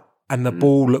out and the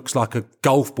ball looks like a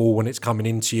golf ball when it's coming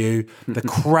into you. The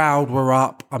crowd were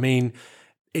up. I mean,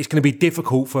 it's going to be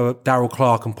difficult for Darrell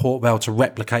Clarke and Port Vale to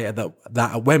replicate that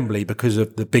at Wembley because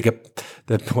of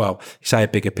you say a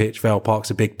bigger pitch, Vale Park's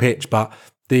a big pitch, but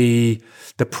the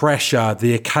pressure,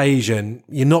 the occasion,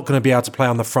 you're not going to be able to play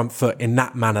on the front foot in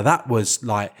that manner. That was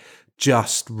like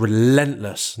just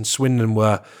relentless, and Swindon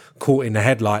were caught in the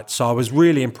headlights. So I was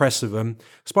really impressed with them. I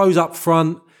suppose up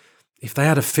front, if they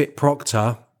had a fit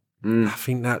Proctor, I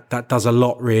think that does a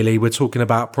lot really. We're talking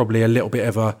about probably a little bit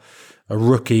of a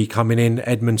rookie coming in,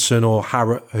 Edmondson or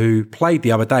Harrott, who played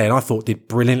the other day and I thought did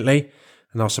brilliantly.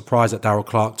 And I was surprised that Darrell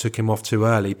Clarke took him off too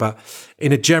early. But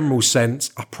in a general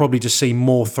sense, I probably just see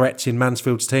more threats in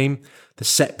Mansfield's team. The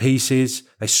set pieces,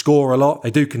 they score a lot. They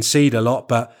do concede a lot,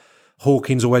 but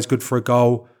Hawkins always good for a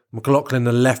goal. McLaughlin,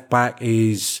 the left back,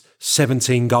 is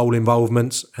 17 goal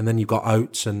involvements. And then you've got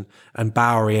Oates and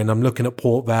Bowery. And I'm looking at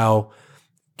Port Vale,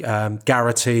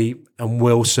 Garrity and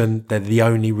Wilson. They're the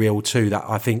only real 2 that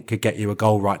I think could get you a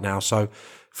goal right now. So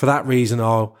for that reason,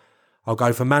 I'll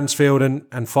go for Mansfield.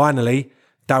 And finally,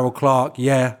 Darrell Clarke,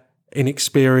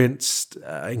 inexperienced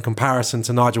in comparison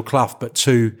to Nigel Clough, but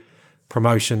 2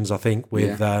 promotions, I think,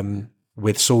 with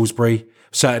Salisbury,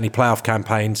 certainly playoff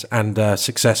campaigns, and a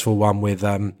successful one with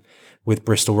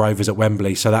Bristol Rovers at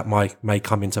Wembley. So that may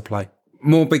come into play.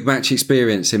 More big match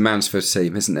experience in Mansfield's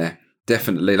team, isn't there?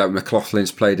 Definitely. Like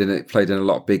McLaughlin's played in a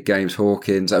lot of big games.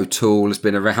 Hawkins, O'Toole has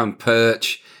been around.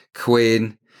 Perch,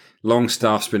 Quinn,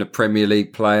 Longstaff's been a Premier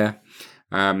League player.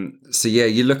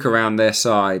 You look around their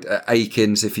side.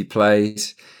 Akins, if he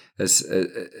plays,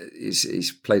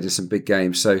 he's played in some big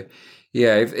games. So,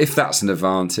 if that's an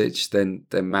advantage, then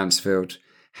Mansfield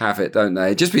have it, don't they?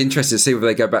 It'd just be interesting to see whether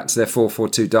they go back to their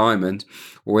 4-4-2 diamond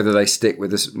or whether they stick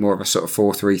with more of a sort of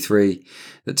 4-3-3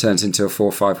 that turns into a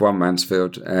 4-5-1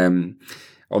 Mansfield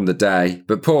on the day.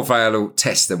 But Port Vale will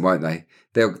test them, won't they?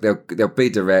 They'll be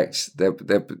direct. They'll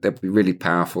be really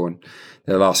powerful, and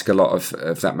they'll ask a lot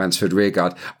of that Mansfield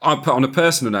rearguard. On a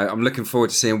personal note, I'm looking forward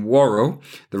to seeing Worrell,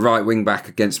 the right wing back,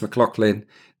 against McLaughlin,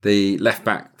 the left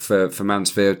back for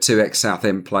Mansfield. 2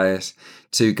 ex-Southend players,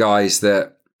 2 guys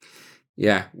that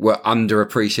were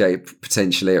underappreciated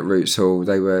potentially at Roots Hall.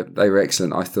 They were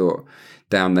excellent, I thought,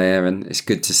 down there, and it's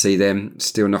good to see them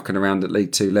still knocking around at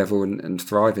League 2 level and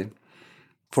thriving.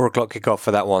 4:00 kickoff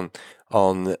for that one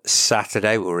on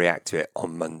Saturday. We'll react to it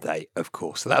on Monday, of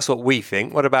course. So that's what we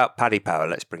think. What about Paddy Power?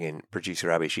 Let's bring in producer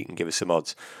Abby. She can give us some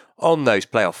odds on those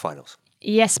playoff finals.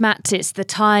 Yes, Matt, it's the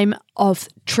time of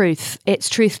truth. It's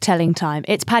truth-telling time.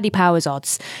 It's Paddy Power's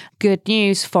odds. Good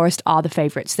news, Forest are the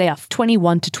favourites. They are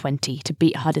 21-20 to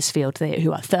beat Huddersfield,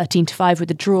 who are 13-5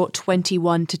 with a draw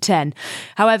 21-10.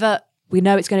 However, we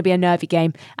know it's going to be a nervy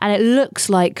game, and it looks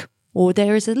like, or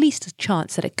there is at least a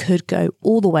chance that it could go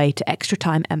all the way to extra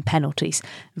time and penalties.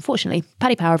 Unfortunately,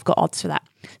 Paddy Power have got odds for that.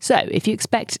 So if you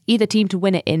expect either team to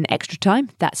win it in extra time,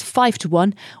 that's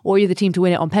 5-1, or either team to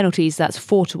win it on penalties, that's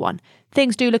 4-1.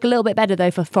 Things do look a little bit better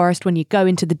though for Forest when you go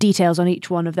into the details on each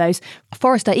one of those.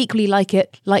 Forest are equally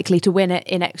likely to win it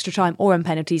in extra time or on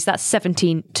penalties. That's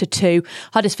 17-2.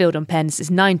 Huddersfield on pens is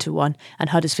 9-1, and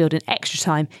Huddersfield in extra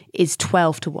time is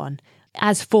 12-1.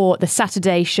 As for the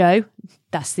Saturday show,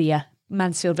 that's the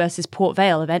Mansfield versus Port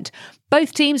Vale event,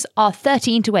 both teams are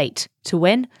 13-8 to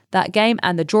win that game,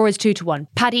 and the draw is 2-1.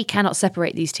 Paddy cannot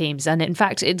separate these teams, and in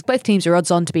fact, both teams are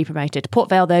odds on to be promoted. Port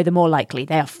Vale, though, the more likely.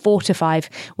 They are 4-5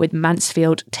 with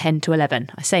Mansfield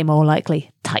 10-11. I say more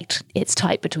likely, tight. It's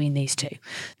tight between these two.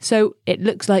 So it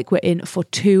looks like we're in for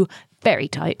two very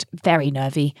tight, very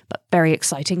nervy, but very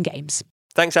exciting games.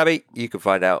 Thanks, Abby. You can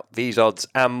find out these odds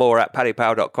and more at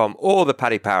paddypower.com or the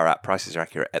Paddy Power app. Prices are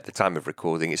accurate at the time of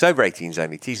recording. It's over 18s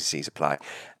only. T's and C's apply.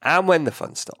 And when the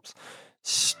fun stops,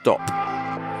 stop.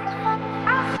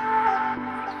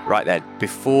 Right then,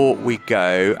 before we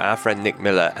go, our friend Nick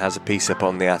Miller has a piece up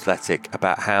on The Athletic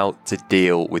about how to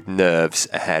deal with nerves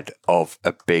ahead of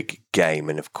a big game.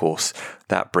 And of course,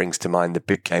 that brings to mind the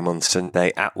big game on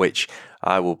Sunday, at which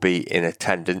I will be in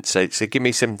attendance. So give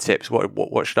me some tips.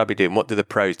 What should I be doing? What do the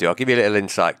pros do? I'll give you a little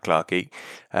insight, Clarky.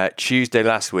 Tuesday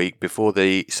last week, before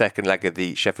the second leg of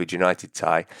the Sheffield United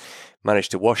tie,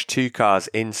 managed to wash 2 cars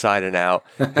inside and out,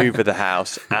 hoover the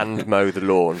house and mow the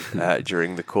lawn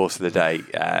during the course of the day,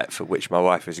 for which my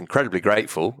wife was incredibly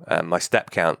grateful. My step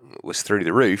count was through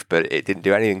the roof, but it didn't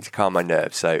do anything to calm my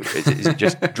nerves. So is it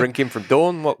just drinking from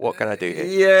dawn? What can I do here?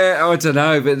 Yeah, I don't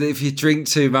know, but if you drink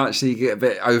too much, you get a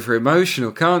bit over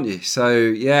emotional, can't you? So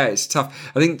yeah, it's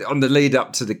tough. I think on the lead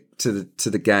up to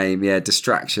the game, yeah,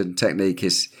 distraction technique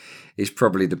is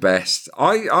probably the best.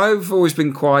 I've always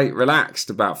been quite relaxed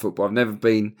about football. I've never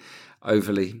been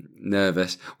overly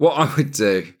nervous. What I would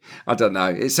do, I don't know.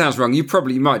 It sounds wrong. You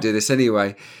might do this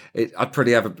anyway. I'd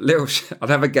probably have I'd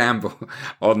have a gamble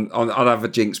I'd have a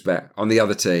jinx bet on the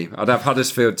other team. I'd have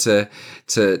Huddersfield to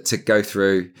go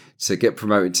through, to get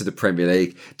promoted to the Premier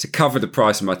League, to cover the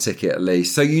price of my ticket at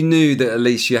least. So you knew that at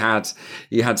least you had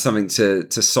something to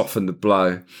soften the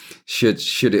blow should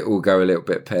it all go a little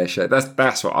bit pear-shaped.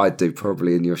 That's what I'd do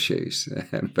probably in your shoes.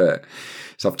 But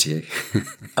it's up to you.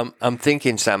 I'm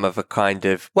thinking, Sam, of a kind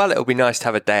of, well, it'll be nice to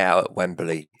have a day out at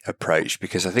Wembley approach,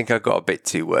 because I think I got a bit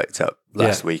too worked up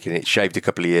last week and it shaved a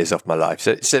couple of years off my life.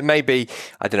 So maybe,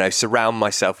 I don't know, surround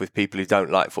myself with people who don't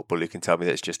like football who can tell me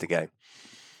that it's just a game.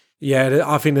 Yeah,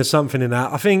 I think there's something in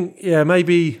that. I think,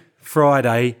 maybe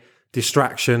Friday,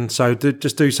 distraction. So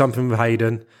just do something with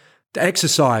Hayden.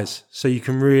 Exercise, so you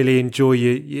can really enjoy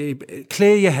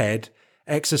clear your head.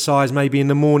 Exercise maybe in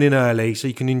the morning early, so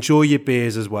you can enjoy your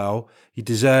beers as well. You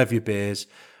deserve your beers.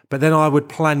 But then I would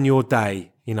plan your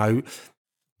day,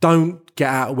 Don't get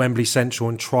out of Wembley Central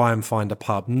and try and find a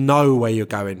pub. Know where you're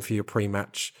going for your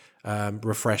pre-match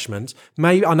refreshments.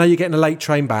 Maybe, I know you're getting a late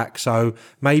train back, so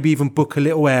maybe even book a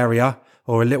little area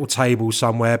or a little table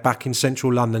somewhere back in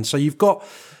central London. So you've got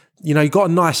a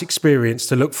nice experience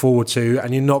to look forward to,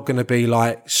 and you're not going to be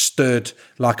like stood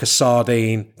like a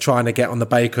sardine trying to get on the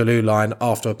Bakerloo line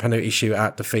after a penalty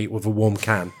shootout defeat with a warm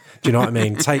can. Do you know what I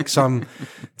mean? Take some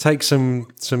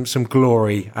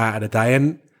glory out of the day.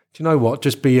 And do you know what?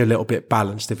 Just be a little bit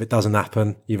balanced. If it doesn't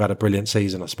happen, you've had a brilliant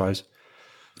season, I suppose.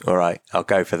 All right, I'll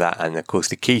go for that. And of course,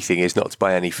 the key thing is not to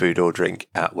buy any food or drink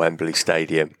at Wembley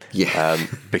Stadium,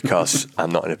 because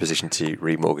I'm not in a position to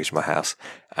remortgage my house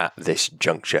at this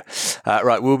juncture.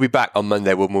 Right, we'll be back on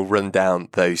Monday when we'll run down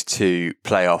those 2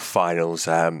 playoff finals.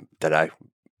 Don't know,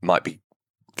 might be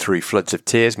through floods of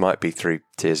tears, might be through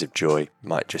tears of joy,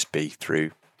 might just be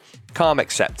through calm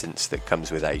acceptance that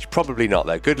comes with age. Probably not,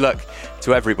 though. Good luck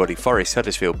to everybody. Forest,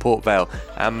 Huddersfield, Port Vale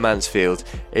and Mansfield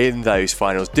in those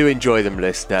finals. Do enjoy them,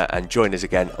 listener, and join us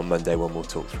again on Monday when we'll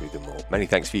talk through them all. Many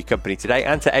thanks for your company today,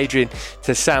 and to Adrian,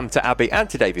 to Sam, to Abby and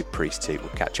to David Priest too. We'll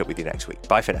catch up with you next week.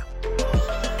 Bye for now.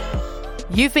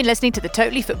 You've been listening to the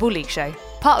Totally Football League Show,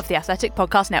 part of the Athletic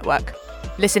Podcast Network.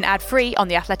 Listen ad-free on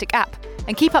the Athletic app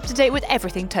and keep up to date with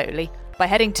everything Totally by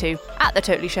heading to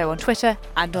 @TheTotallyShow Show on Twitter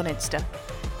and on Insta.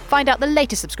 Find out the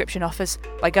latest subscription offers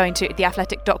by going to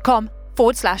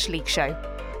theathletic.com/league show.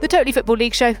 The Totally Football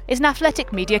League Show is an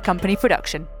Athletic Media Company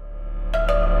production.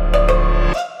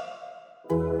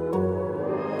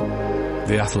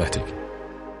 The Athletic.